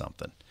try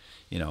something.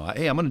 Hey,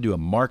 I'm going to do a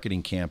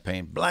marketing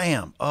campaign.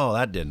 Blam! Oh,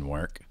 that didn't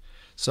work.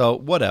 So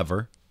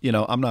whatever.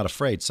 I'm not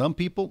afraid. Some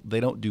people, they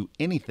don't do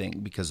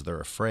anything because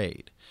they're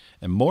afraid.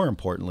 And more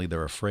importantly,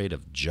 they're afraid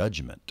of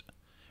judgment,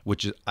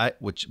 which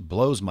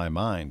blows my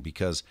mind,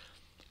 because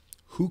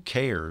who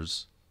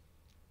cares?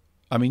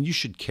 I mean, you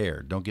should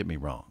care. Don't get me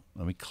wrong.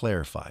 Let me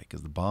clarify,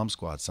 because the bomb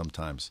squad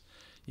sometimes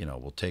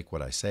will take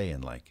what I say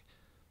and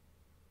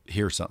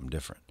hear something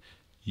different.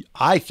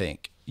 I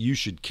think you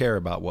should care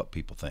about what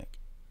people think.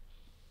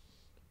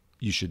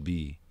 You should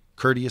be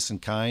courteous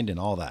and kind and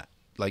all that.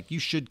 You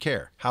should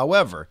care.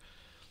 However,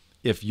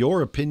 if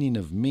your opinion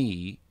of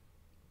me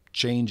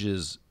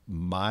changes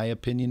my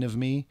opinion of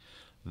me,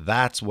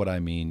 that's what I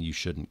mean you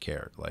shouldn't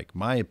care.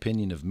 My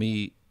opinion of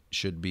me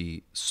should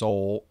be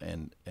sole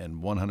and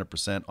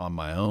 100% on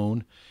my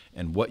own,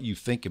 and what you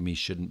think of me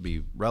shouldn't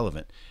be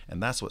relevant.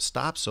 And that's what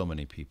stops so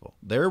many people.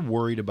 They're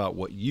worried about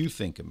what you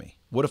think of me.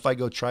 What if I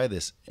go try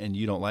this and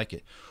you don't like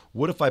it?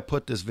 What if I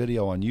put this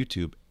video on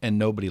YouTube and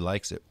nobody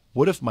likes it?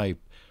 What if my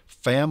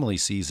family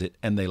sees it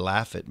and they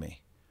laugh at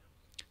me?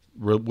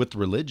 With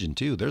religion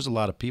too, there's a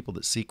lot of people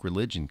that seek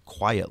religion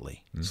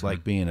quietly. It's Mm-hmm.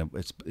 like being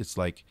it's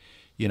like,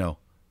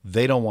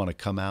 they don't want to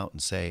come out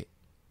and say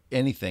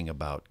anything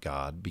about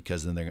God,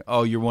 because then they're,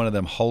 oh, you're one of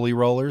them holy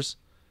rollers.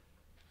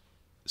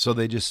 So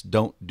they just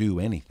don't do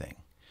anything,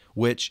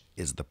 which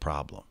is the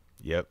problem.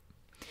 Yep.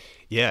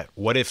 Yeah.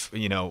 What if,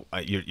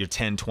 you're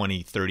 10,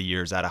 20, 30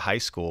 years out of high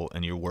school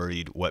and you're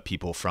worried what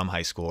people from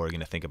high school are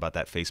going to think about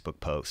that Facebook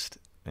post.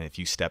 And if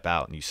you step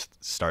out and you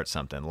start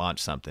something,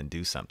 launch something,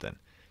 do something.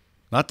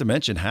 Not to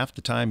mention half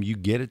the time you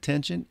get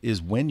attention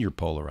is when you're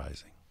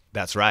polarizing.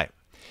 That's right.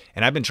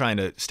 And I've been trying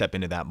to step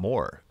into that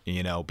more,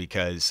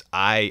 because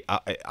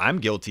I'm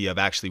guilty of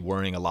actually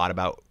worrying a lot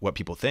about what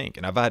people think.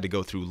 And I've had to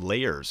go through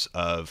layers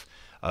of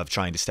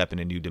trying to step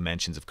into new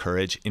dimensions of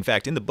courage. In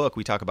fact, in the book,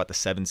 we talk about the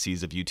 7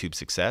 C's of YouTube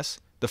success.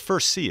 The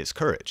first C is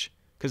courage,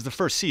 because the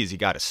first C is you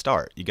got to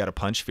start. You got to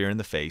punch fear in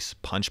the face,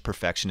 punch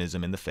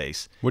perfectionism in the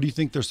face. What do you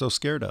think they're so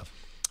scared of?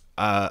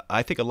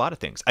 I think a lot of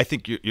things. I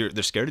think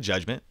they're scared of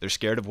judgment. They're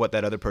scared of what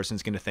that other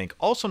person's going to think.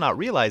 Also not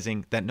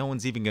realizing that no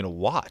one's even going to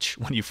watch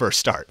when you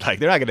first start. Like,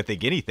 they're not going to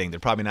think anything. They're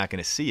probably not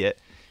going to see it.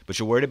 But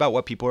you're worried about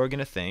what people are going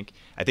to think.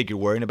 I think you're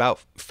worrying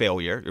about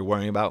failure. You're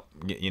worrying about,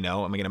 am I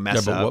going to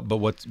mess up?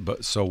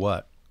 But so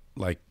what?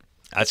 Like,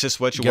 that's just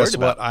what you're worried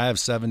about. Guess what? I have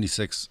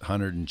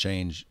 7,600 and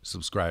change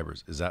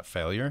subscribers. Is that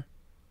failure?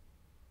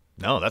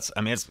 No, it's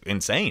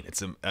insane.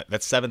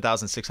 That's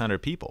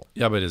 7,600 people.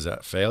 Yeah, but is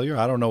that failure?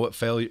 I don't know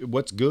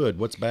what's good,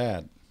 what's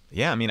bad.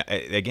 Yeah,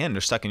 again,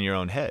 they're stuck in your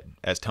own head.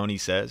 As Tony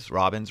says,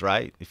 Robbins,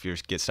 right? If you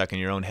get stuck in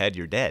your own head,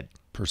 you're dead.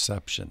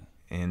 Perception.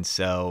 And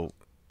so,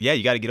 yeah,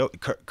 you got to get over.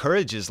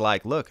 Courage is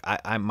like, look,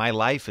 my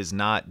life is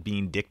not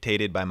being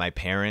dictated by my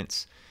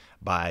parents,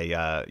 by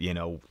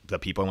the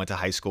people I went to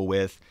high school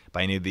with,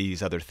 by any of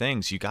these other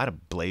things. You got to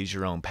blaze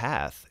your own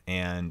path,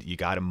 and you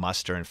got to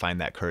muster and find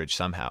that courage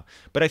somehow.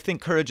 But I think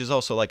courage is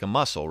also like a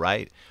muscle,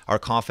 right? Our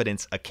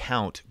confidence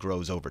account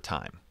grows over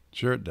time.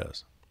 Sure it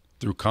does.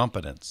 Through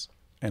competence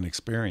and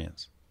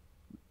experience,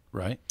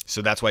 right?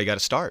 So that's why you got to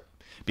start.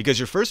 Because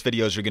your first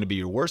videos are going to be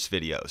your worst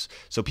videos.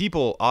 So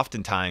people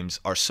oftentimes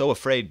are so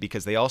afraid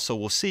because they'll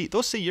see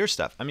your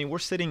stuff. We're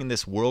sitting in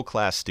this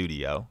world-class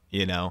studio,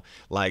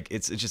 like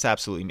it's just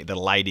absolutely, the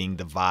lighting,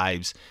 the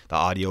vibes, the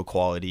audio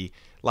quality.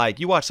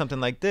 Like, you watch something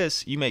like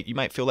this, you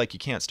might feel like you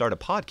can't start a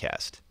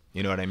podcast.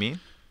 You know what I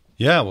mean?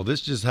 Yeah, well, this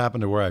just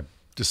happened to where I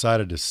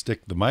decided to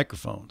stick the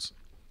microphones.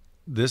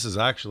 This is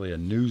actually a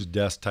news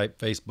desk type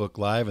Facebook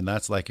Live, and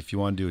that's like if you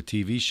want to do a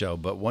TV show.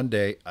 But one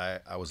day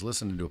I was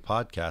listening to a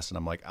podcast, and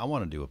I'm like, I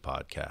want to do a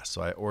podcast.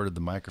 So I ordered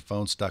the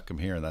microphone, stuck them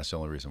here, and that's the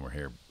only reason we're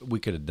here.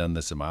 We could have done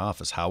this in my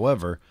office.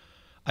 However,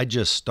 I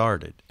just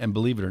started, and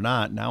believe it or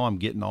not, now I'm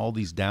getting all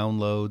these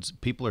downloads.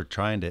 People are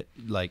trying to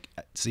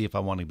see if I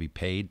want to be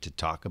paid to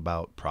talk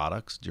about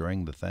products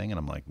during the thing, and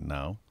I'm like,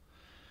 no.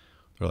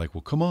 They're like,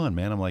 well, come on,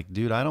 man. I'm like,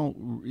 dude, I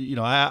don't,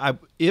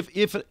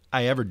 if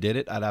I ever did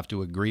it, I'd have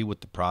to agree with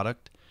the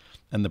product,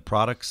 and the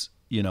products,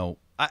 I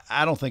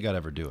don't think I'd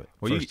ever do it.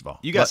 Well, first of all,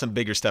 you got some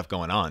bigger stuff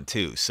going on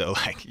too. So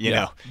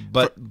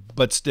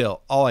but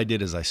still, all I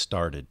did is I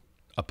started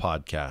a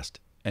podcast,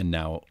 and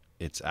now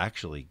it's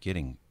actually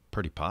getting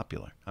pretty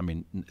popular.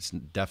 It's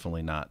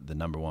definitely not the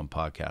 #1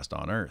 podcast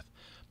on earth,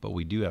 but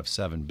we do have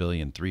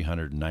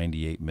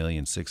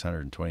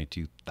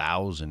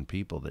 7,398,622,000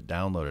 people that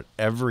download it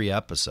every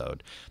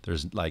episode.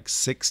 There's like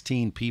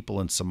 16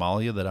 people in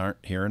Somalia that aren't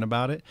hearing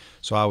about it.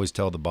 So I always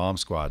tell the Bomb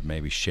Squad,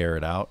 maybe share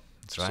it out.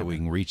 That's right, so we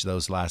can reach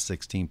those last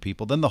 16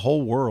 people. Then the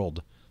whole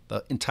world,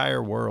 the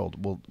entire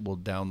world will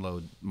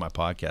download my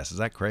podcast. Is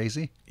that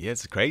crazy? Yeah,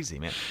 it's crazy,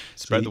 man.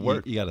 Spread the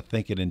word. You got to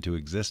think it into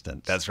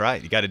existence. That's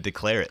right. You got to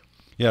declare it.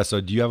 Yeah.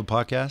 So do you have a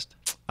podcast?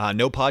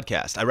 No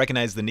podcast. I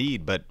recognize the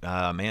need, but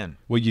man.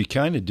 Well, you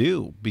kind of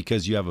do,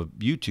 because you have a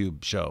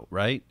YouTube show,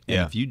 right? And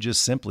yeah. If you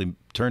just simply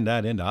turn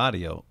that into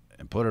audio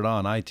and put it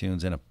on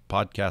iTunes in a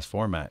podcast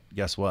format,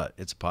 guess what?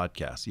 It's a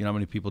podcast. You know how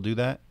many people do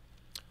that?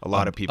 A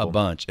lot of people. A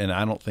bunch. And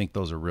I don't think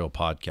those are real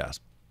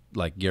podcasts.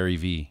 Like Gary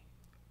Vee,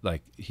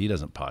 he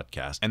doesn't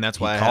podcast. And that's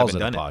why I haven't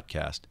done it.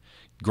 Podcast.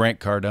 Grant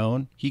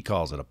Cardone, he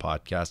calls it a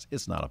podcast.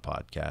 It's not a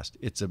podcast.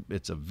 It's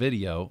a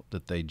video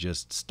that they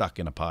just stuck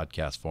in a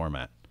podcast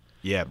format.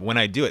 Yeah, when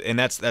I do it, and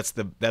that's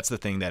the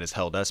thing that has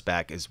held us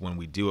back, is when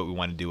we do it, we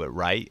want to do it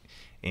right,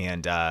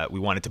 and we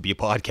want it to be a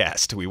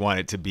podcast. We want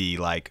it to be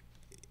like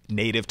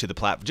native to the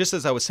platform. Just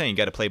as I was saying, you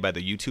got to play by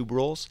the YouTube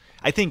rules.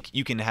 I think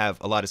you can have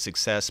a lot of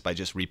success by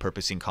just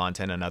repurposing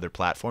content on other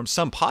platforms.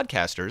 Some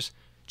podcasters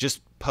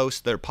just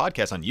post their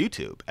podcast on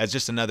YouTube as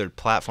just another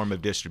platform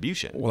of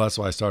distribution. Well, that's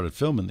why I started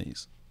filming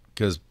these,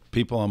 because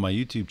people on my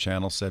YouTube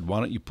channel said, why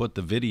don't you put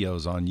the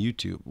videos on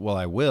YouTube? Well,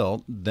 I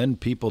will. Then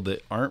people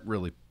that aren't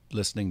really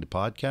listening to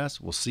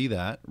podcasts will see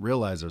that,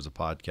 realize there's a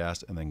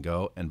podcast, and then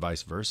go, and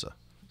vice versa.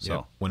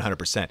 So yeah,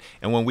 100%.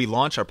 And when we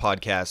launch our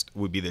podcast, it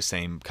would be the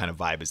same kind of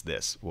vibe as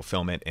this. We'll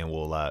film it, and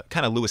we'll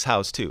kind of Lewis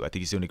House too. I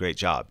think he's doing a great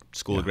job.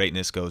 School of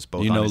Greatness goes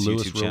both on his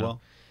YouTube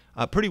channel.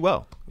 Well? Pretty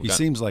well. He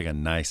seems like a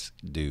nice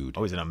dude.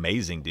 Oh, he's an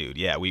amazing dude.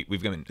 Yeah,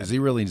 we've given. Is he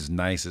really as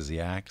nice as he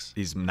acts?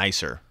 He's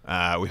nicer.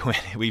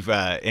 We've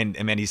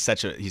and man, he's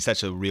such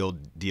a real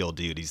deal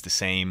dude. He's the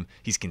same.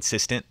 He's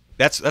consistent.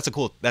 That's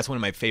one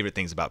of my favorite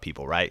things about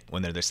people, right?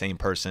 When they're the same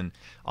person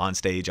on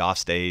stage, off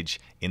stage,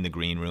 in the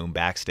green room,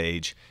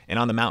 backstage, and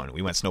on the mountain.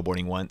 We went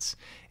snowboarding once,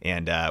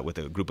 and with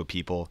a group of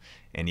people,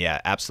 and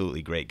yeah,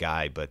 absolutely great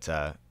guy. But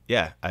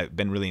yeah, I've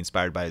been really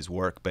inspired by his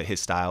work, but his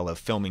style of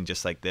filming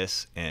just like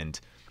this and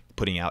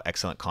putting out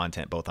excellent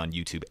content both on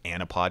YouTube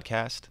and a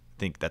podcast, I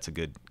think that's a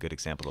good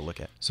example to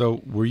look at.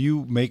 So were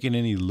you making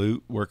any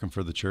loot working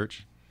for the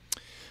church?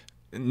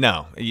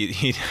 No,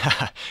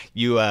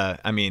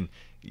 I mean,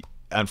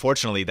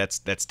 unfortunately, that's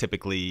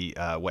typically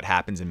what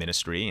happens in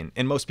ministry,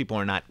 and most people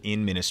are not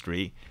in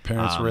ministry.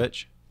 Parents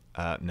rich?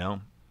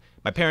 No,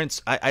 my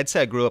parents. I'd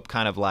say I grew up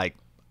kind of like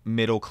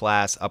middle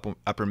class,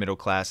 upper middle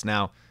class.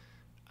 Now,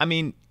 I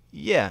mean,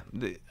 yeah,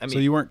 so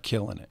you weren't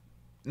killing it.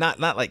 Not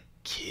like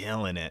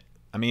killing it.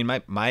 I mean, my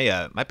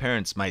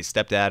parents, my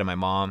stepdad and my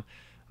mom.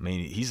 I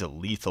mean, he's a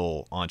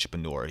lethal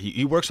entrepreneur.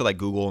 He works with like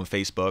Google and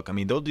Facebook. I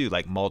mean, they'll do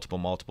like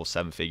multiple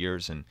 7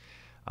 figures and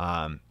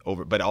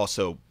but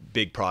also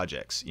big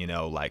projects, you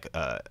know, like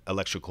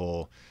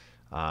electrical,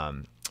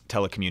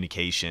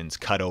 telecommunications,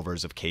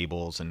 cutovers of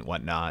cables and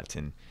whatnot.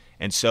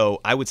 And so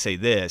I would say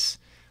this.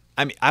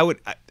 I mean,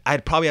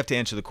 I'd probably have to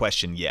answer the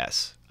question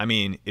yes. I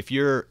mean, if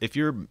you're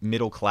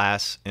middle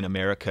class in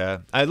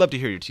America, I'd love to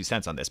hear your 2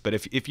 cents on this. But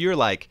if you're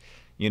like,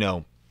 you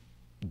know,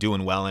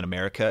 doing well in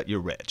America,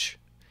 you're rich.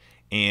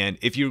 And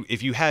if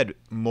you had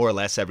more or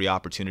less every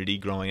opportunity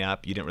growing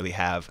up, you didn't really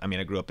have. I mean,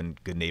 I grew up in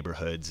good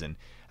neighborhoods and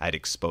I had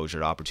exposure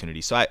to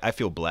opportunity, so I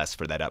feel blessed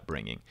for that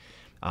upbringing.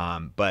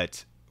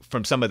 But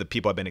from some of the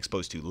people I've been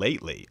exposed to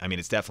lately, I mean,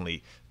 it's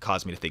definitely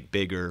caused me to think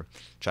bigger,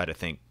 try to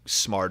think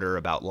smarter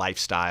about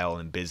lifestyle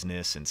and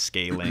business and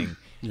scaling.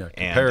 Yeah,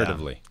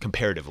 comparatively. And,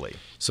 comparatively.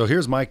 So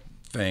here's my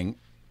thing,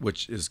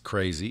 which is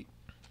crazy,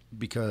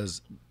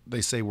 because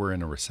they say we're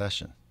in a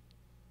recession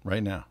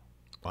right now.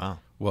 Wow.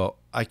 Well,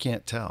 I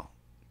can't tell.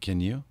 Can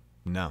you?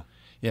 No.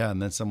 Yeah,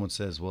 and then someone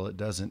says, well,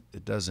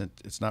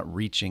 it's not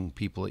reaching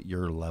people at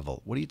your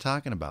level. What are you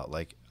talking about?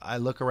 Like, I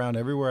look around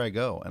everywhere I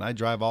go, and I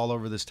drive all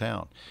over this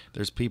town.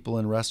 There's people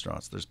in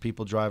restaurants. There's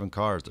people driving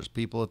cars. There's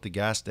people at the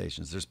gas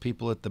stations. There's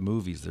people at the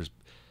movies.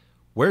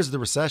 Where's the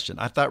recession?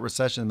 I thought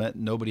recession meant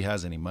nobody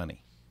has any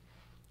money,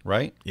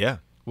 right? Yeah.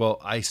 Well,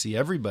 I see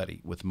everybody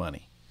with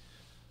money.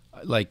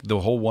 Like the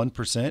whole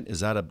 1%,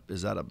 is that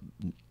a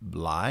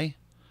lie?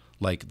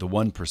 Like the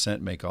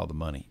 1% make all the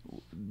money.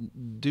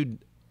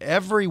 Dude,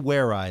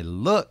 everywhere I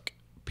look,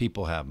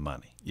 people have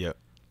money. Yep.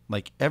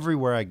 Like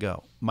everywhere I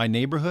go. My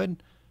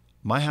neighborhood,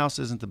 my house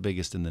isn't the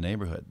biggest in the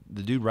neighborhood.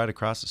 The dude right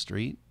across the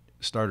street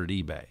started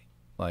eBay.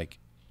 Like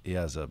he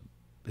has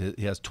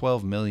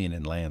 12 million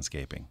in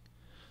landscaping.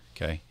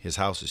 Okay? His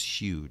house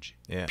is huge.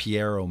 Yeah.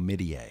 Piero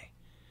Midier.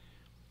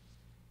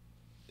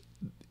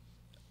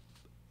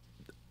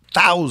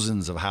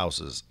 Thousands of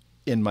houses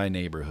in my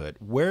neighborhood.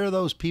 Where are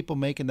those people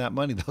making that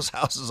money? Those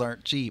houses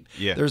aren't cheap.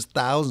 Yeah. There's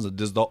thousands.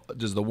 Does the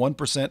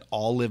 1%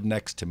 all live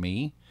next to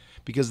me?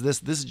 Because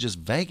this is just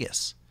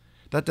Vegas.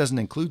 That doesn't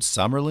include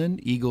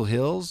Summerlin, Eagle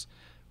Hills,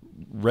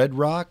 Red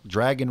Rock,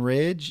 Dragon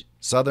Ridge,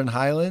 Southern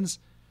Highlands.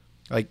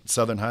 Like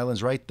Southern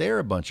Highlands right there,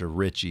 a bunch of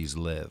richies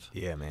live.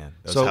 Yeah, man.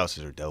 Those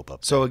houses are dope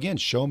up there. So again,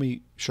 show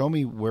me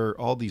where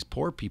all these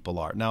poor people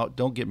are. Now,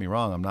 don't get me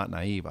wrong. I'm not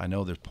naive. I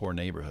know there's poor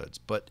neighborhoods,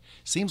 but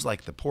it seems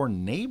like the poor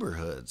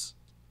neighborhoods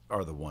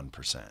are the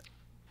 1%,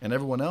 and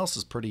everyone else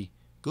is pretty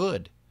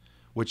good,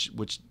 which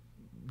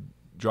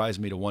drives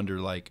me to wonder,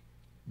 like,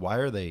 why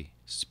are they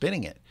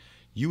spinning it?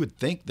 You would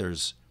think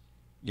there's,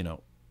 you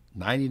know,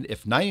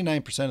 if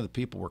 99% of the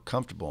people were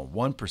comfortable and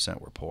 1%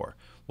 were poor,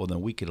 well,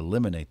 then we could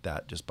eliminate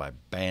that just by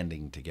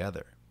banding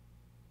together.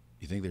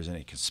 You think there's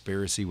any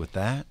conspiracy with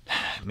that?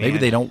 Man. Maybe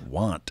they don't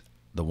want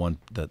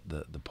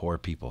the poor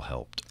people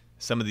helped.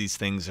 Some of these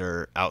things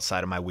are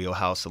outside of my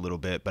wheelhouse a little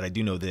bit, but I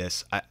do know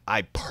this.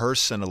 I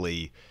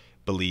personally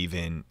believe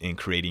in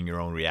creating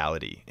your own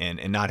reality, and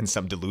not in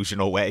some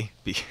delusional way.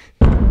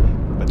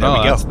 But there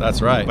we go.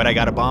 That's right. But I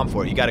got a bomb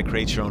for it. You got to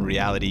create your own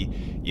reality.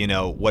 You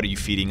know, what are you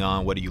feeding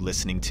on? What are you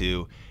listening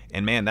to?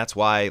 And man, that's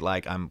why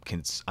like I'm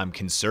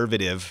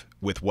conservative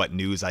with what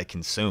news I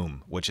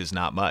consume, which is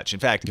not much. In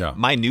fact,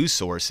 my news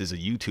source is a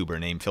YouTuber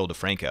named Phil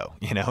DeFranco.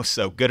 You know,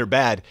 so good or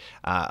bad,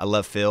 I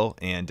love Phil,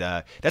 and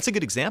that's a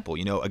good example.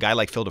 You know, a guy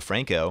like Phil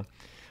DeFranco,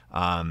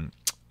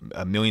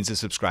 millions of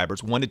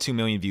subscribers, 1 to 2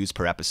 million views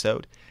per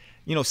episode.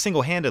 You know,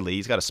 single-handedly,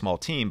 he's got a small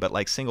team, but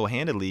like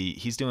single-handedly,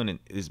 he's doing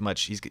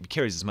he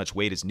carries as much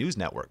weight as news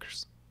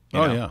networks. You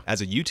know,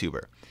 as a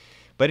YouTuber.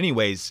 But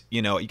anyways,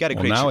 you know, you got to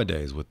create. Well,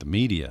 nowadays with the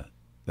media,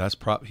 he's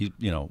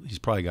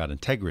probably got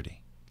integrity.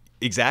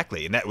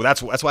 Exactly, and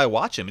that's why I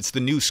watch him. It's the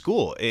new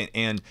school,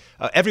 and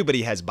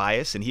everybody has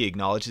bias, and he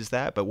acknowledges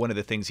that. But one of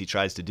the things he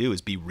tries to do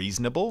is be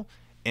reasonable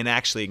and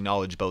actually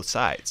acknowledge both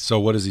sides. So,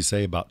 what does he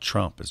say about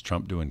Trump? Is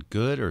Trump doing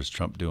good or is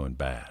Trump doing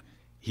bad?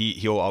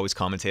 He'll always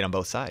commentate on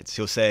both sides.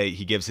 He'll say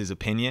he gives his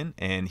opinion,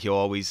 and he'll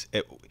always.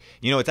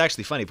 It's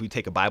actually funny if we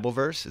take a Bible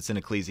verse. It's in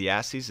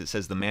Ecclesiastes. It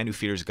says, "The man who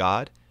fears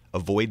God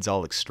avoids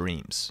all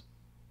extremes."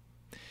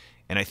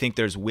 And I think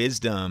there's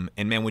wisdom.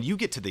 And man, when you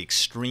get to the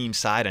extreme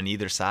side on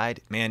either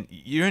side, man,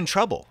 you're in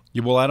trouble.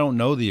 Yeah, well, I don't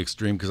know the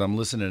extreme because I'm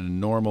listening to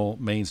normal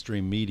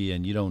mainstream media,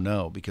 and you don't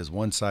know because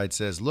one side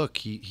says, look,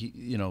 he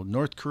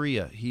North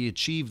Korea, he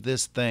achieved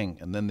this thing.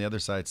 And then the other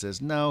side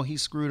says, no, he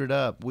screwed it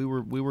up. We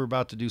were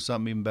about to do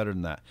something even better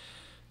than that.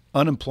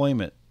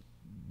 Unemployment,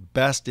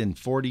 best in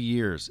 40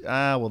 years.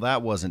 Well,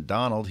 that wasn't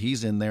Donald.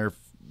 He's in there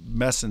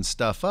messing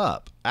stuff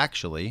up.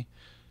 Actually,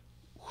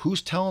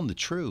 who's telling the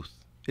truth?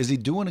 Is he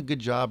doing a good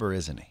job or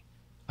isn't he?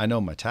 I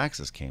know my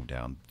taxes came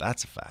down.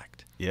 That's a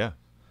fact. Yeah.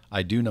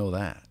 I do know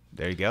that.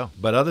 There you go.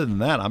 But other than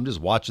that, I'm just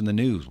watching the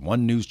news.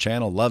 One news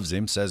channel loves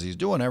him, says he's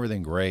doing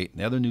everything great.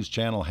 And the other news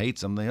channel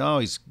hates him.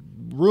 He's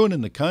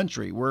ruining the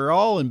country. We're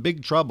all in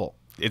big trouble.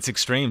 It's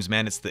extremes,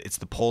 man. It's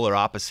the polar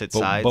opposite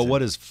sides. But what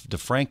does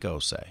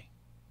DeFranco say?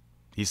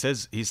 He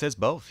says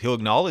both. He'll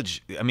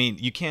acknowledge. I mean,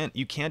 you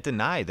can't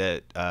deny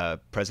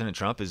that President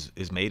Trump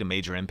has made a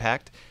major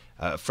impact.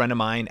 A friend of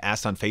mine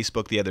asked on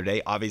Facebook the other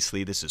day.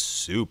 Obviously, this is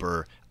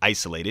super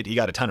isolated. He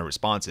got a ton of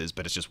responses,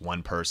 but it's just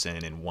one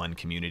person in one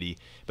community.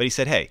 But he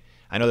said, "Hey,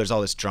 I know there's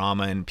all this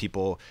drama and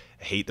people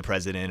hate the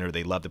president or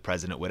they love the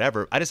president,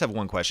 whatever. I just have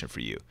one question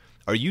for you.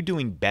 Are you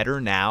doing better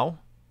now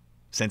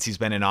since he's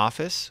been in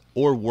office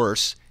or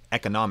worse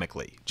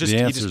economically?" The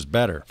answer is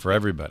better for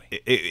everybody.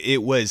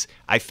 It was,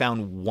 I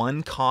found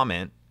one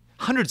comment,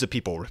 hundreds of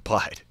people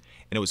replied,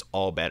 and it was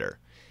all better.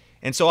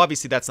 And so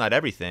obviously that's not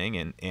everything.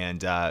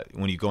 And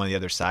when you go on the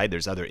other side,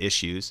 there's other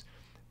issues.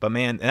 But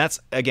man, and that's,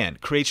 again,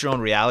 create your own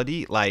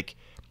reality. Like,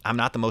 I'm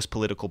not the most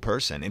political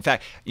person. In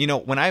fact, you know,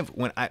 when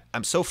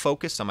I'm so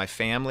focused on my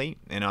family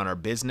and on our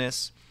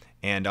business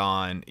and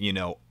on, you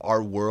know,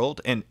 our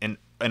world and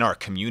our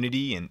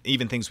community and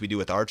even things we do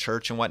with our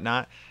church and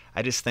whatnot,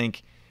 I just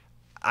think,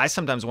 I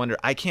sometimes wonder,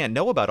 I can't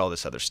know about all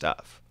this other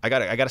stuff. I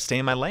gotta stay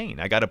in my lane.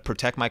 I gotta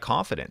protect my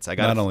confidence.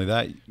 Not only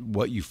that,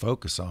 what you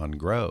focus on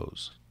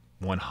grows.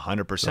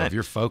 100%. So if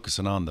you're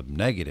focusing on the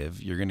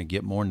negative, you're going to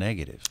get more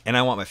negative. And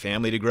I want my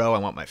family to grow. I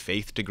want my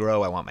faith to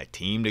grow. I want my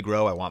team to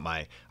grow. I want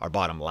our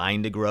bottom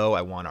line to grow.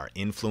 I want our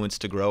influence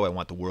to grow. I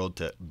want the world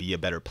to be a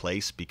better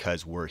place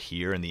because we're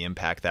here and the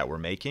impact that we're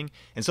making.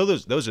 And so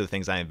those are the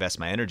things I invest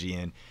my energy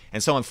in.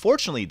 And so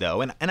unfortunately,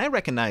 though, and I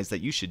recognize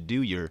that you should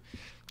do your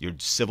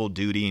civil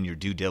duty and your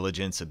due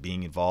diligence of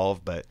being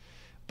involved, but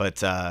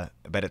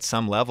at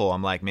some level,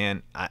 I'm like,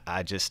 man,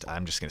 I'm just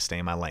going to stay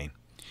in my lane.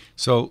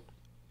 So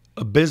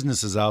a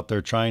business is out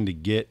there trying to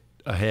get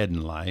ahead in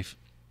life.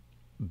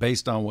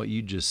 Based on what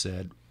you just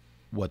said,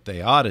 what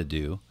they ought to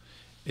do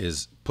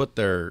is put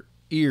their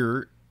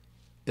ear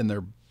and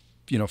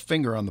their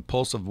finger on the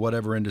pulse of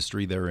whatever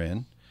industry they're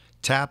in,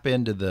 tap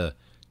into the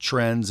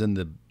trends and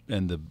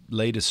the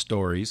latest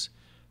stories,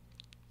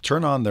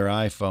 turn on their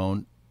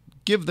iPhone,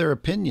 give their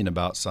opinion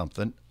about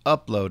something,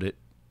 upload it,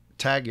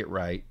 tag it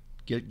right,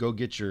 go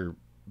get your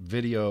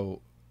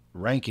Video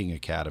Ranking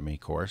Academy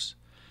course,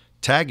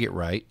 tag it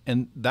right,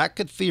 and that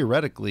could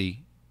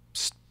theoretically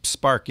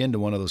spark into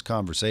one of those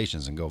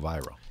conversations and go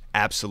viral.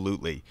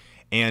 Absolutely.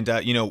 And,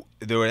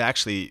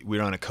 we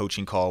were on a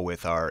coaching call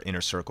with our Inner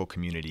Circle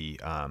community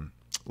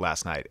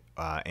last night,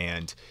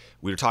 and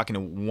we were talking to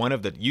one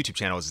of the YouTube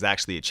channels is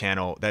actually a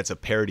channel that's a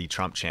parody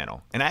Trump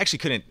channel. And I actually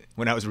couldn't,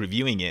 when I was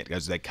reviewing it, I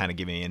was like kind of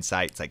giving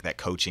insights, like that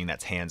coaching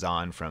that's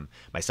hands-on from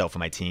myself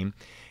and my team.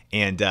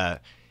 And I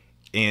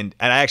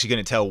actually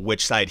couldn't tell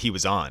which side he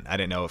was on. I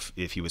didn't know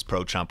if he was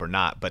pro-Trump or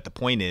not. But the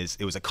point is,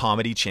 it was a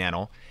comedy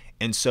channel.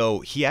 And so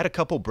he had a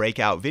couple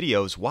breakout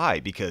videos. Why?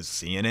 Because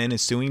CNN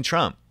is suing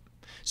Trump.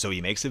 So he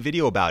makes a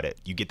video about it.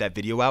 You get that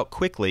video out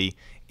quickly,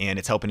 and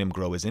it's helping him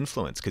grow his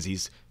influence because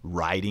he's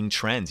riding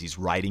trends. He's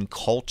riding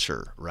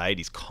culture, right?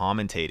 He's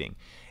commentating.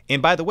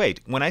 And by the way,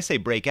 when I say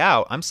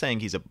breakout, I'm saying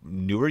he's a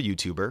newer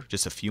YouTuber,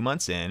 just a few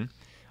months in,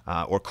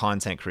 or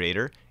content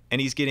creator, and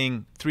he's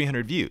getting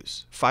 300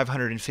 views,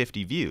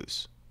 550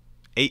 views,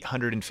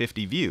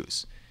 850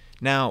 views.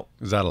 Now,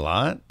 is that a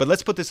lot? But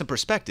let's put this in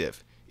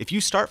perspective. If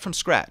you start from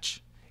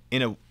scratch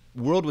in a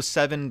world with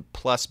 7+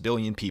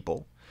 billion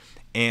people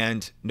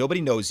and nobody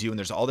knows you and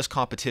there's all this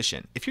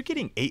competition, if you're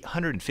getting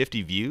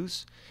 850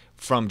 views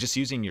from just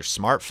using your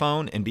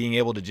smartphone and being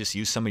able to just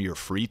use some of your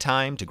free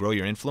time to grow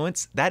your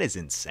influence, that is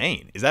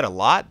insane. Is that a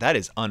lot? That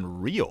is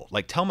unreal.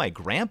 Like, tell my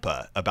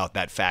grandpa about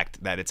that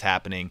fact that it's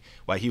happening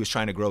while he was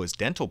trying to grow his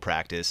dental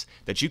practice,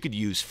 that you could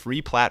use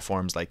free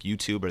platforms like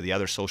YouTube or the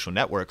other social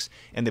networks,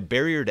 and the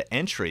barrier to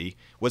entry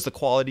was the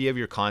quality of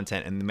your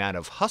content and the amount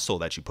of hustle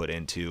that you put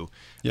into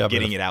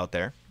getting it out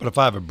there. But if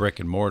I have a brick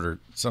and mortar,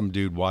 some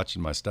dude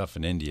watching my stuff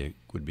in India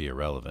would be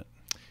irrelevant.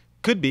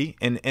 Could be,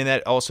 and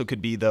that also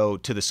could be, though,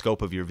 to the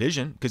scope of your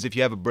vision. Because if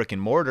you have a brick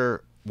and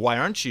mortar, why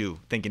aren't you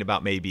thinking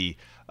about maybe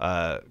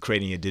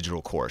creating a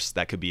digital course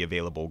that could be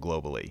available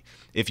globally?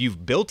 If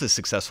you've built a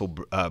successful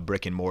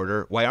brick and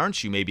mortar, why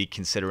aren't you maybe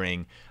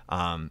considering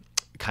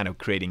kind of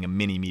creating a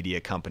mini media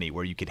company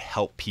where you could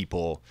help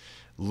people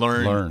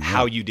learn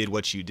how you did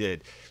what you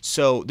did?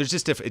 So there's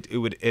just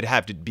it'd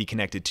have to be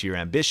connected to your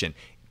ambition.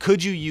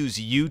 Could you use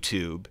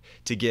YouTube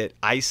to get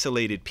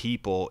isolated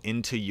people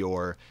into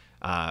your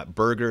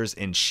burgers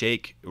and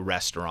shake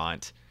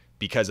restaurant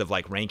because of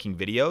like ranking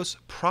videos?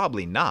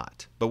 Probably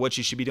not. But what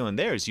you should be doing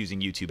there is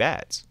using YouTube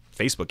ads,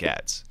 Facebook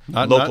ads,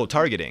 local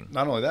targeting.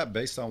 Not only that,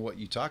 based on what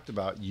you talked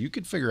about, you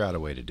could figure out a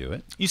way to do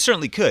it. You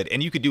certainly could,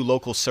 and you could do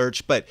local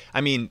search. But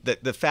I mean,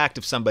 the fact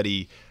of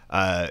somebody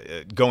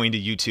going to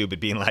YouTube and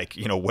being like,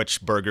 you know,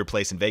 which burger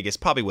place in Vegas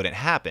probably wouldn't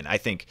happen. I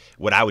think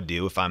what I would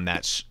do if I'm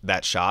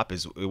that shop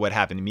is what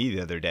happened to me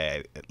the other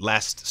day.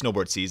 Last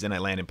snowboard season, I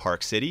landed in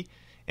Park City,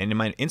 and in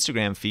my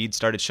Instagram feed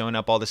started showing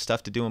up all this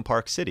stuff to do in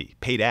Park City,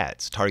 paid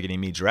ads targeting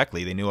me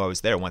directly. They knew I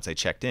was there once I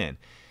checked in.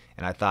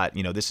 And I thought,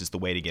 you know, this is the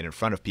way to get in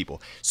front of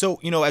people. So,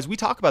 you know, as we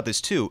talk about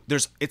this too,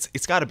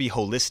 it's got to be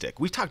holistic.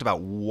 We've talked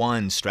about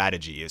one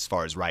strategy as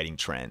far as writing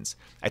trends.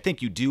 I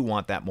think you do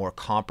want that more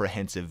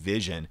comprehensive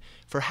vision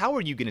for how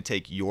are you going to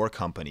take your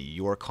company,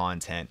 your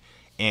content,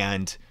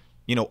 and,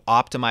 you know,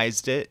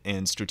 optimize it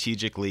and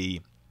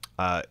strategically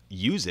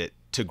use it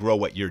to grow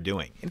what you're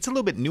doing. And it's a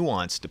little bit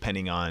nuanced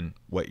depending on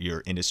what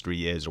your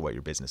industry is or what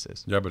your business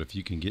is. Yeah, but if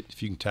you can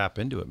tap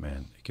into it,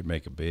 man, it could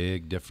make a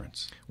big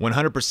difference.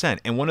 100%.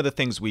 And one of the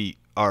things we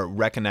are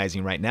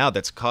recognizing right now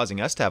that's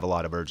causing us to have a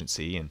lot of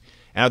urgency, and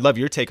I'd love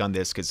your take on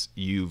this because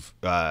you've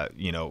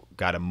you know,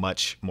 got a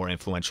much more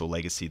influential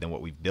legacy than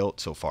what we've built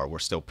so far. We're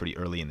still pretty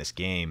early in this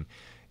game,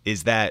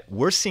 is that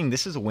we're seeing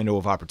this is a window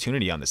of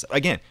opportunity on this.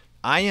 Again,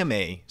 I am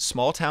a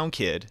small town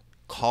kid,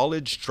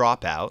 college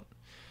dropout,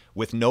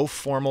 with no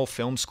formal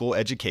film school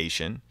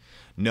education,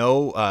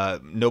 no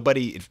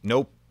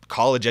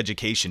college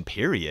education,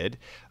 period,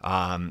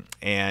 and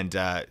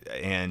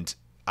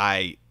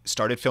I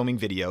started filming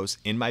videos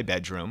in my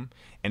bedroom.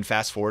 And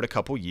fast forward a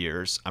couple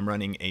years, I'm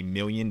running $1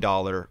 million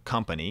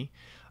company.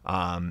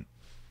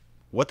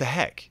 What the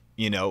heck,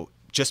 you know?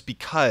 Just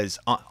because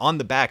on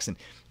the backs, and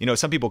you know,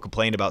 some people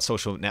complain about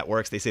social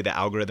networks. They say the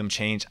algorithm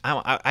changed.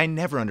 I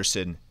never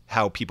understood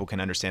how people can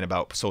understand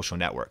about social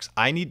networks.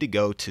 I need to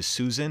go to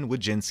Susan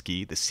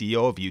Wojcicki, the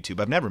CEO of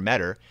YouTube. I've never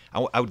met her.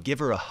 I would give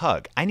her a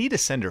hug. I need to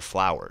send her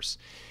flowers.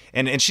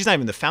 And she's not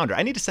even the founder.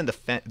 I need to send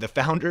the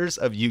founders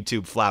of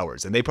YouTube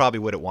flowers, and they probably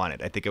wouldn't want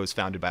it. I think it was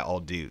founded by all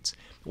dudes.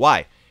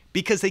 Why?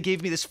 Because they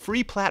gave me this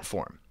free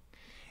platform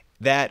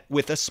that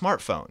with a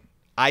smartphone,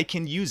 I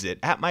can use it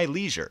at my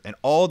leisure, and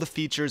all the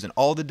features and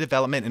all the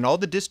development and all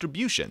the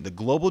distribution, the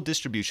global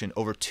distribution,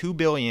 over 2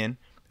 billion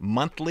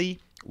monthly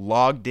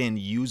logged in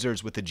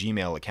users with a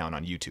Gmail account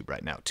on YouTube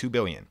right now, 2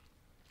 billion.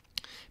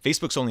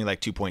 Facebook's only like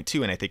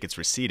 2.2, and I think it's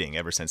receding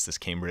ever since this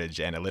Cambridge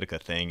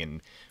Analytica thing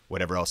and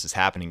whatever else is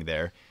happening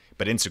there.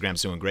 But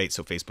Instagram's doing great,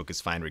 so Facebook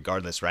is fine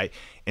regardless, right?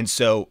 And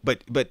so,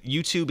 but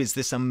YouTube is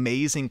this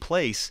amazing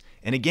place.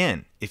 And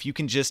again, if you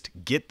can just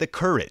get the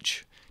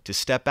courage to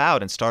step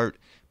out and start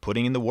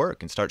putting in the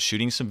work and start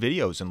shooting some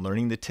videos and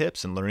learning the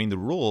tips and learning the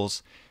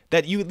rules,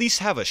 that you at least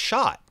have a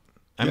shot.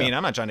 I mean,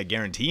 I'm not trying to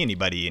guarantee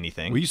anybody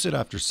anything. Well, you said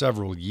after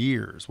several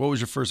years. What was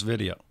your first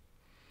video?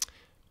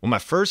 Well, my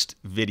first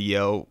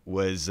video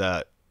was,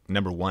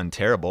 number one,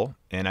 terrible.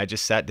 And I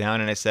just sat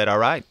down and I said, all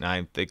right,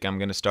 I think I'm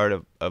going to start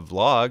a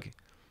vlog,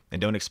 and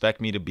don't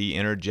expect me to be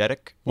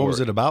energetic. What was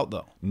it about,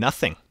 though?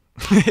 Nothing.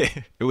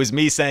 It was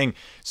me saying,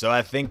 so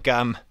I think,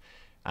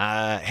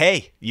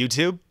 hey,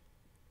 YouTube,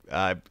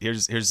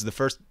 here's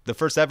the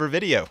first ever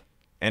video.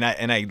 And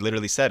I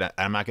literally said,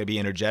 I'm not going to be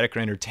energetic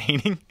or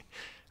entertaining.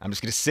 I'm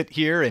just going to sit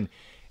here, and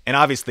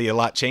obviously a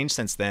lot changed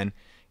since then.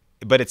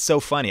 But it's so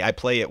funny. I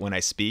play it when I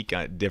speak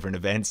at different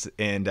events,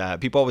 and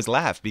people always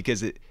laugh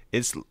because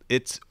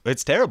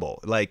it's terrible.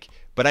 Like,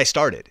 but I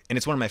started, and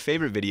it's one of my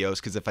favorite videos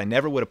because if I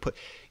never would have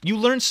you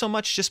learn so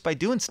much just by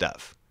doing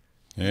stuff.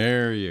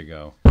 There you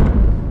go.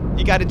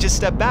 You got to just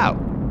step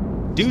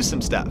out, do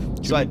some stuff.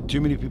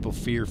 Too many people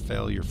fear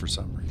failure for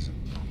some reason.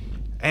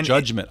 And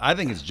judgment. I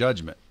think it's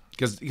judgment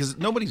because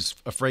nobody's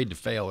afraid to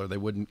fail, or they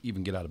wouldn't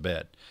even get out of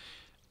bed.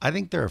 I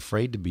think they're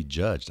afraid to be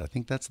judged. I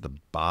think that's the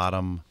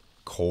bottom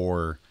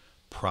core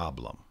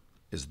problem,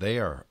 is they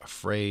are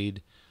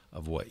afraid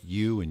of what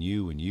you and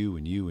you and you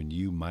and you and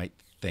you might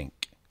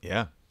think.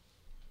 Yeah,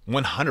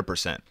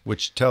 100%.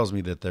 Which tells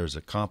me that there's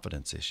a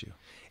confidence issue.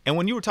 And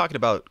when you were talking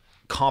about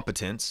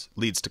competence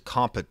leads to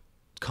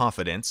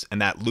confidence,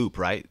 and that loop,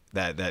 right,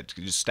 that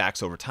just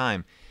stacks over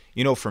time.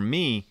 You know, for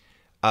me,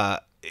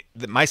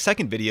 my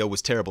second video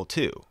was terrible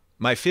too.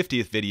 My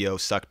 50th video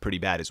sucked pretty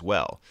bad as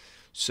well.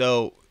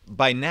 So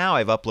by now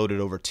I've uploaded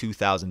over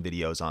 2,000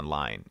 videos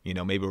online. You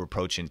know, maybe we're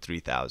approaching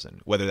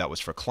 3,000, whether that was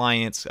for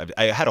clients.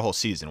 I had a whole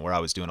season where I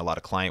was doing a lot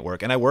of client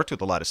work, and I worked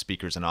with a lot of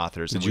speakers and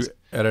authors. Did you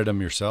edit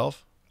them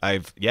yourself?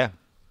 Yeah.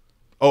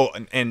 Oh,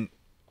 and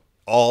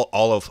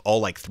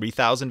all like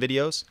 3,000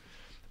 videos.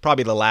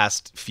 Probably the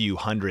last few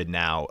hundred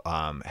now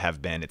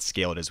have been, it's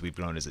scaled as we've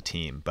grown as a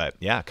team. But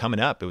yeah, coming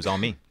up, it was all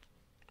me.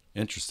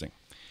 Interesting.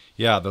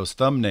 Yeah, those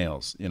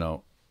thumbnails, you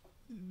know,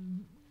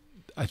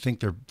 I think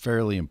they're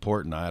fairly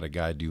important. I had a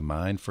guy do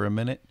mine for a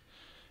minute,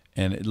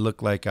 and it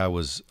looked like I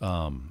was,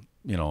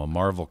 you know, a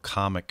Marvel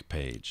comic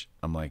page.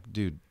 I'm like,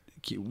 dude,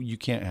 you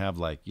can't have,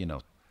 like, you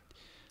know,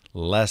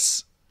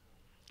 less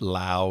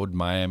loud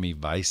Miami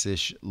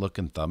Vice-ish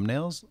looking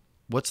thumbnails.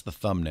 What's the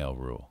thumbnail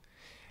rule?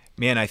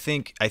 Man, I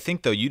think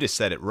though, you just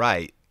said it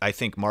right. I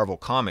think Marvel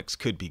Comics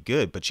could be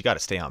good, but you got to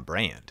stay on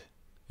brand.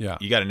 Yeah,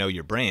 you got to know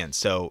your brand.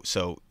 So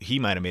he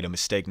might have made a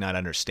mistake not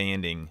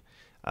understanding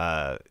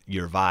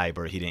your vibe,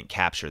 or he didn't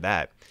capture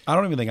that. I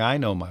don't even think I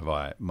know my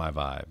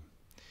vibe.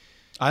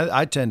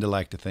 I tend to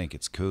like to think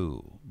it's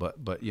cool,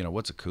 but you know,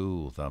 what's a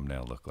cool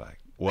thumbnail look like?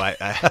 Well,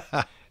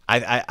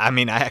 I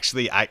mean,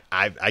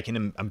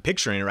 I'm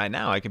picturing it right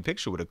now. I can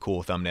picture what a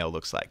cool thumbnail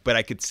looks like. But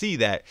I could see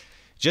that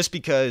just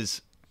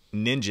because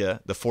Ninja,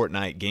 the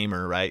Fortnite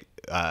gamer, right,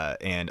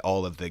 and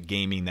all of the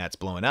gaming that's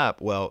blowing up,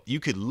 well,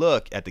 you could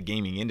look at the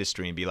gaming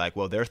industry and be like,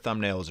 well, their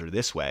thumbnails are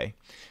this way,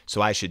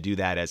 so I should do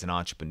that as an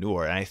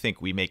entrepreneur. And I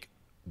think we make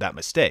that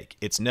mistake.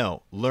 It's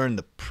no, learn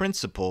the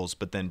principles,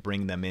 but then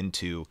bring them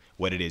into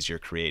what it is you're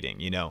creating.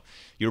 You know,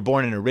 you're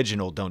born an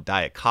original, don't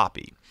die a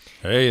copy.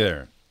 Hey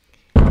there.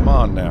 Come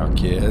on now,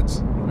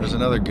 kids. There's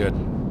another good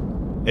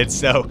one. And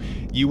so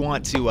you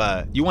want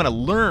to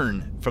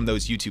learn from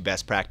those YouTube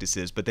best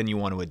practices, but then you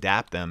want to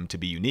adapt them to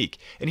be unique.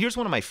 And here's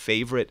one of my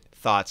favorite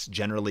thoughts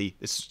generally.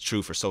 This is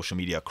true for social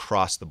media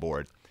across the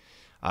board.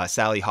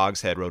 Sally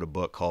Hogshead wrote a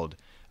book called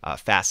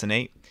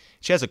Fascinate.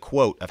 She has a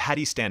quote of how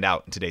do you stand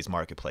out in today's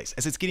marketplace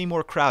as it's getting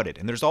more crowded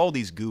and there's all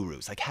these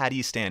gurus, like how do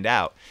you stand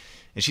out?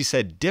 And she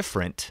said,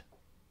 different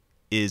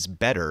is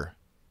better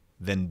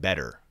than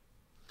better.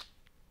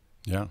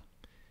 Yeah.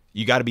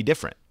 You got to be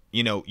different.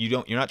 You know,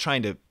 you're not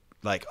trying to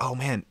like, oh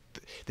man,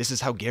 this is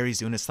how Gary's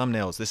doing his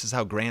thumbnails. This is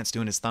how Grant's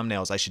doing his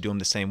thumbnails. I should do them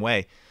the same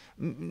way.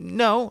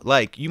 No,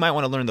 like you might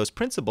want to learn those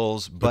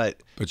principles,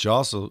 but you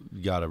also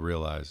got to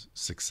realize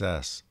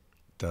success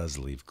does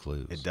leave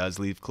clues. It does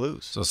leave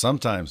clues. So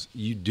sometimes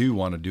you do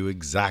want to do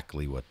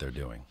exactly what they're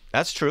doing.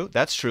 That's true.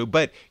 That's true.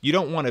 But you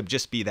don't want to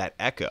just be that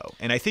echo.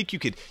 And I think you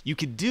could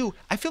do,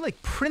 I feel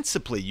like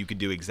principally you could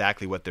do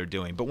exactly what they're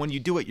doing. But when you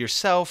do it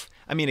yourself,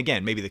 I mean,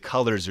 again, maybe the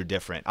colors are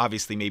different.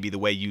 Obviously, maybe the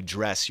way you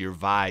dress, your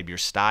vibe, your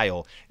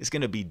style is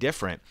going to be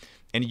different.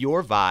 And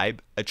your vibe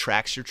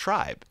attracts your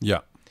tribe. Yeah.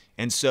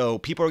 And so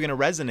people are going to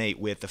resonate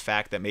with the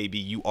fact that maybe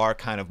you are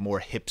kind of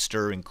more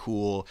hipster and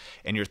cool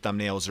and your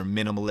thumbnails are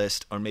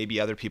minimalist, or maybe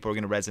other people are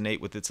going to resonate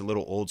with it's a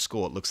little old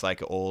school. It looks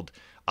like an old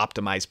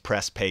optimized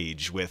press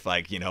page with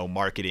like, you know,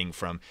 marketing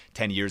from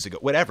 10 years ago,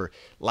 whatever.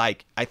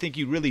 Like, I think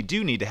you really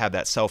do need to have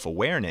that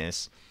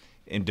self-awareness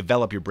and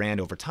develop your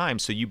brand over time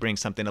so you bring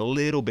something a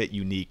little bit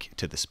unique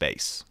to the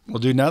space. Well,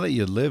 dude, now that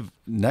you live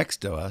next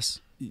to us,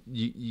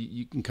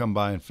 you can come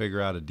by and figure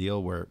out a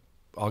deal where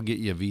I'll get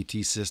you a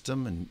VT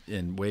system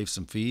and waive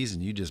some fees,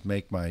 and you just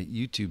make my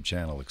YouTube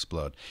channel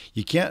explode.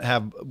 You can't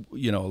have,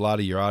 you know, a lot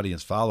of your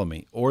audience follow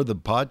me or the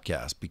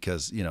podcast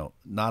because, you know,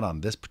 not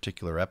on this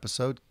particular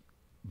episode,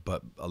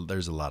 but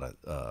there's a lot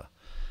of,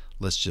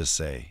 let's just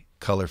say,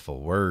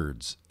 colorful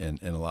words in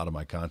a lot of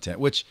my content,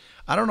 which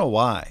I don't know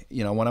why.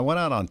 You know, when I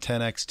went out on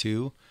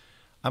 10X2,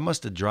 I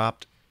must have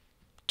dropped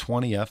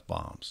 20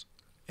 F-bombs.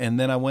 And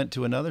then I went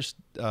to another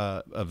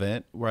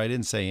event where I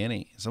didn't say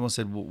any. Someone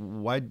said, well,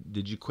 why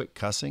did you quit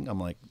cussing? I'm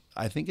like,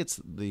 I think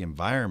it's the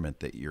environment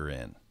that you're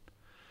in.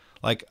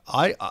 Like,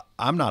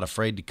 I'm not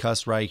afraid to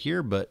cuss right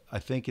here, but I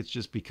think it's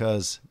just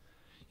because,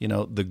 you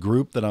know, the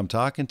group that I'm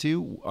talking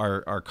to,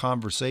 our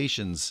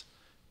conversations,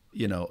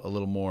 you know, a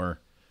little more,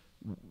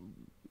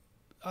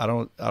 I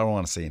don't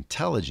want to say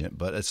intelligent,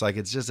 but it's like,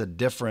 it's just a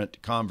different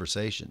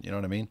conversation. You know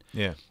what I mean?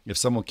 Yeah. If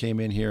someone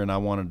came in here and I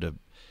wanted to,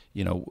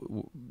 you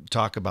know,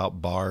 talk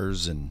about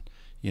bars and,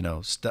 you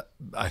know,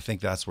 I think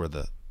that's where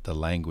the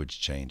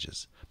language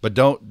changes. But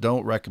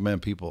don't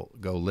recommend people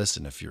go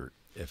listen if you're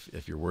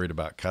worried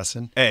about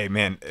cussing. Hey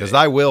man, because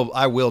I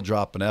will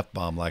drop an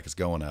F-bomb like it's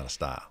going out of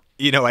style.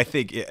 You know, I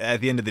think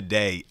at the end of the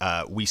day,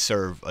 we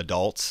serve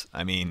adults.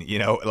 I mean, you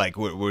know, like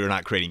we're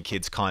not creating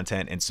kids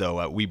content, and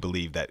so we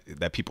believe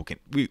that people can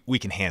we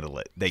can handle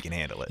it. They can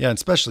handle it. Yeah, and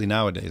especially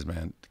nowadays,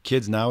 man.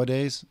 Kids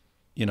nowadays,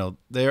 you know,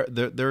 they're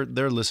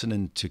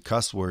listening to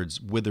cuss words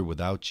with or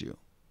without you.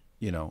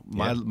 You know,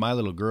 my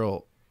little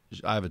girl,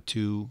 I have a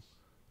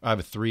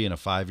 3 and a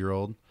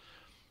 5-year-old,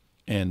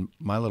 and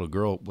my little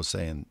girl was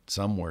saying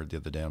some word the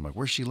other day. I'm like,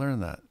 where's she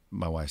learning that?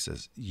 My wife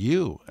says,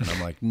 you. And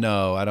I'm like,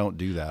 no, I don't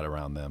do that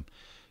around them.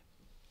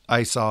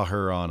 I saw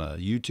her on a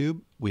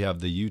YouTube. We have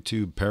the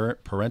YouTube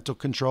parental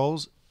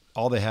controls.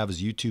 All they have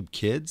is YouTube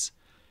Kids,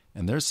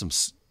 and there's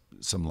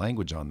some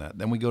language on that.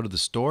 Then we go to the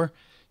store.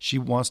 She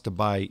wants to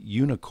buy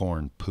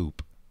unicorn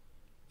poop.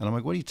 And I'm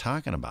like, what are you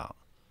talking about?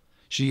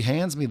 She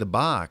hands me the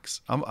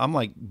box. I'm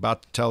like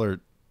about to tell her,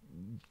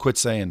 quit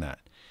saying that.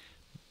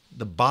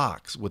 The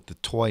box with the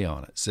toy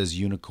on it says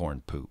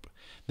unicorn poop.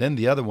 Then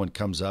the other one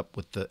comes up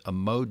with the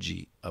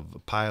emoji of a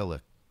pile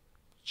of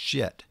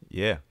shit.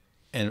 Yeah.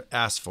 And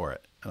asks for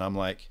it. And I'm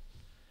like,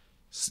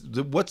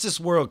 what's this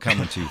world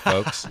coming to,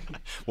 folks?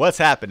 What's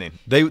happening?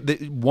 They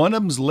one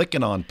of them's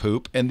licking on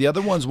poop, and the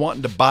other one's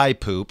wanting to buy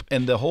poop,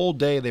 and the whole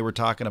day they were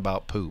talking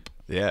about poop.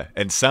 Yeah,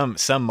 and some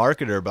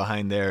marketer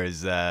behind there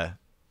is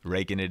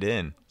raking it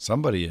in.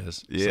 Somebody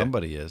is. Yeah.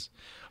 Somebody is.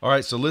 All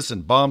right, so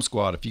listen, Bomb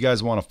Squad, if you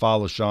guys want to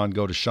follow Sean,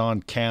 go to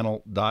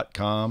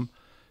SeanCannell.com.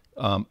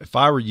 If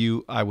I were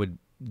you, I would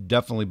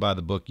definitely buy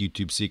the book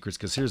YouTube Secrets,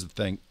 because here's the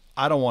thing.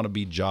 I don't want to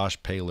be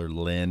Josh Paler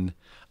Lynn.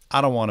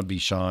 I don't want to be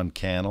Sean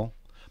Cannell.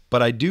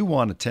 But I do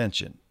want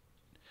attention.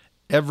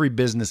 Every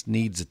business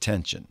needs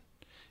attention.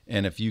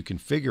 And if you can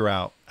figure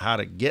out how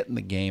to get in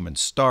the game and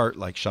start,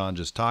 like Sean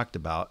just talked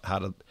about, how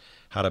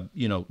how to,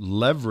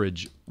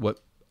 leverage what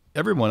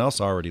everyone else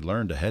already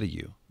learned ahead of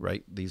you,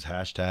 right? These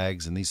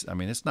hashtags and these,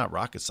 it's not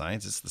rocket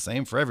science. It's the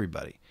same for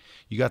everybody.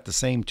 You got the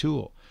same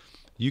tool.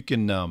 You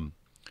can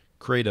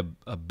create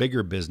a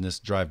bigger business,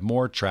 drive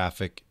more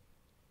traffic,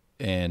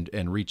 and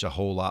reach a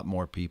whole lot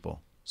more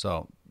people.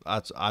 So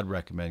I'd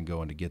recommend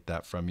going to get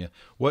that from you.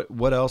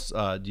 What else?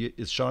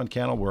 Is Sean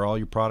Cannell where all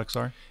your products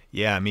are?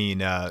 Yeah,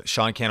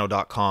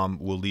 SeanCannell.com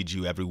will lead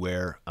you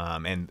everywhere,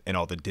 and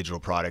all the digital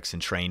products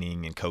and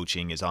training and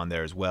coaching is on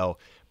there as well.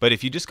 But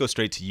if you just go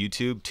straight to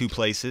YouTube, 2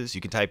 places,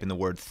 you can type in the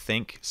word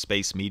Think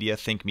Space Media,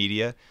 Think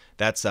Media.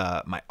 That's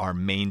our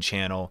main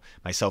channel.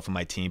 Myself and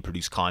my team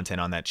produce content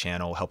on that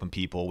channel, helping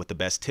people with the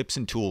best tips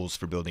and tools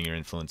for building your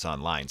influence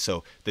online.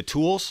 So the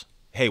tools.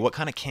 Hey, what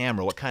kind of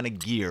camera, what kind of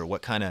gear,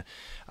 what kind of,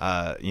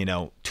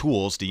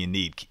 tools do you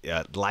need,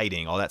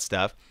 lighting, all that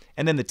stuff.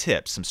 And then the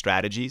tips, some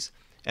strategies.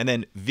 And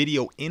then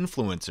Video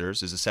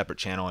Influencers is a separate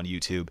channel on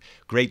YouTube.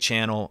 Great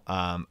channel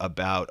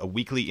about a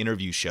weekly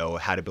interview show,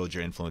 how to build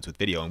your influence with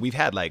video. And we've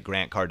had like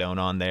Grant Cardone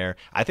on there.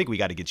 I think we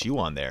got to get you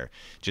on there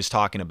just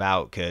talking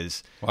about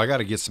because. Well, I got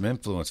to get some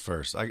influence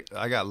first.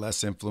 I got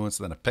less influence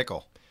than a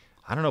pickle.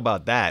 I don't know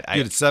about that.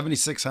 Dude, it's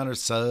 7,600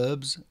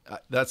 subs.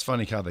 That's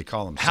funny how they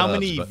call them how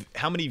subs.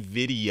 How many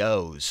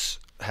videos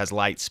has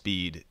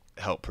Lightspeed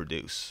helped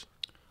produce?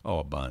 Oh,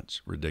 a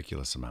bunch.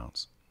 Ridiculous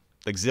amounts.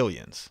 Like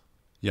zillions.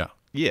 Yeah.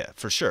 Yeah,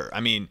 for sure.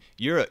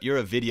 You're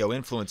a video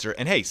influencer,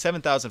 and hey,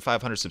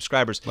 7,500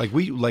 subscribers. Like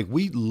we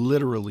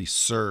literally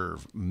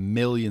serve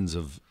millions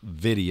of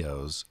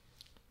videos.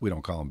 We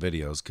don't call them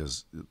videos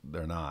because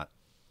they're not.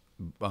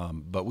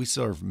 But we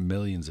serve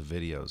millions of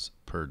videos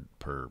per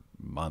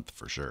month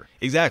for sure.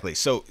 Exactly.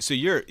 So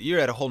you're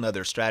at a whole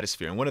nother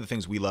stratosphere. And one of the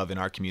things we love in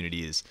our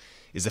community is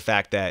the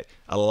fact that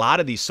a lot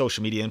of these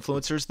social media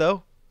influencers,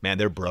 though, man,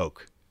 they're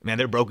broke. Man,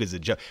 they're broke as a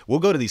joke. We'll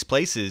go to these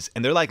places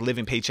and they're like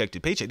living paycheck to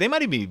paycheck. They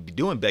might even be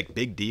doing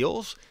big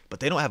deals, but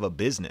they don't have a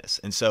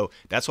business. And so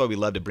that's why we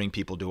love to bring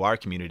people to our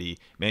community.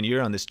 Man,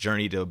 you're on this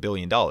journey to $1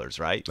 billion,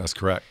 right? That's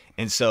correct.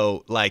 And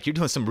so like you're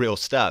doing some real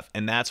stuff.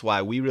 And that's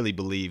why we really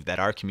believe that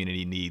our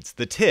community needs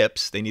the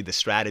tips. They need the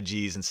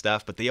strategies and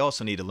stuff, but they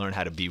also need to learn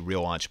how to be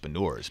real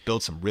entrepreneurs,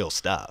 build some real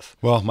stuff.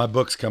 Well, my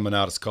book's coming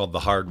out. It's called The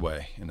Hard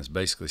Way. And it's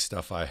basically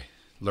stuff I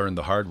learned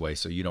the hard way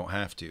so you don't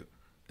have to.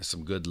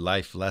 Some good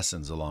life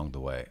lessons along the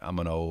way. I'm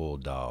an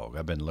old dog.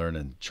 I've been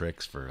learning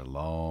tricks for a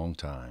long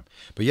time.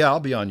 But yeah, I'll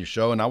be on your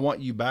show, and I want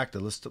you back to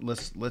let's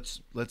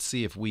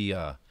see if we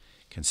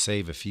can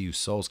save a few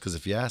souls. Because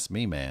if you ask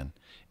me, man,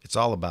 it's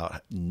all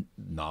about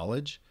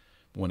knowledge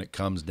when it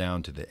comes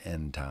down to the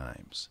end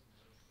times.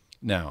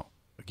 Now,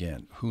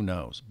 again, who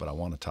knows? But I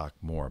want to talk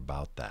more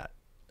about that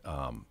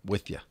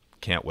with you.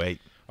 Can't wait.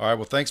 All right.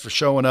 Well, thanks for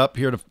showing up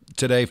here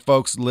today,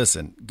 folks.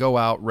 Listen, go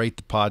out, rate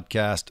the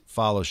podcast,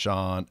 follow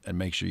Sean, and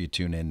make sure you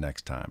tune in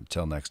next time.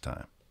 Till next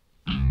time.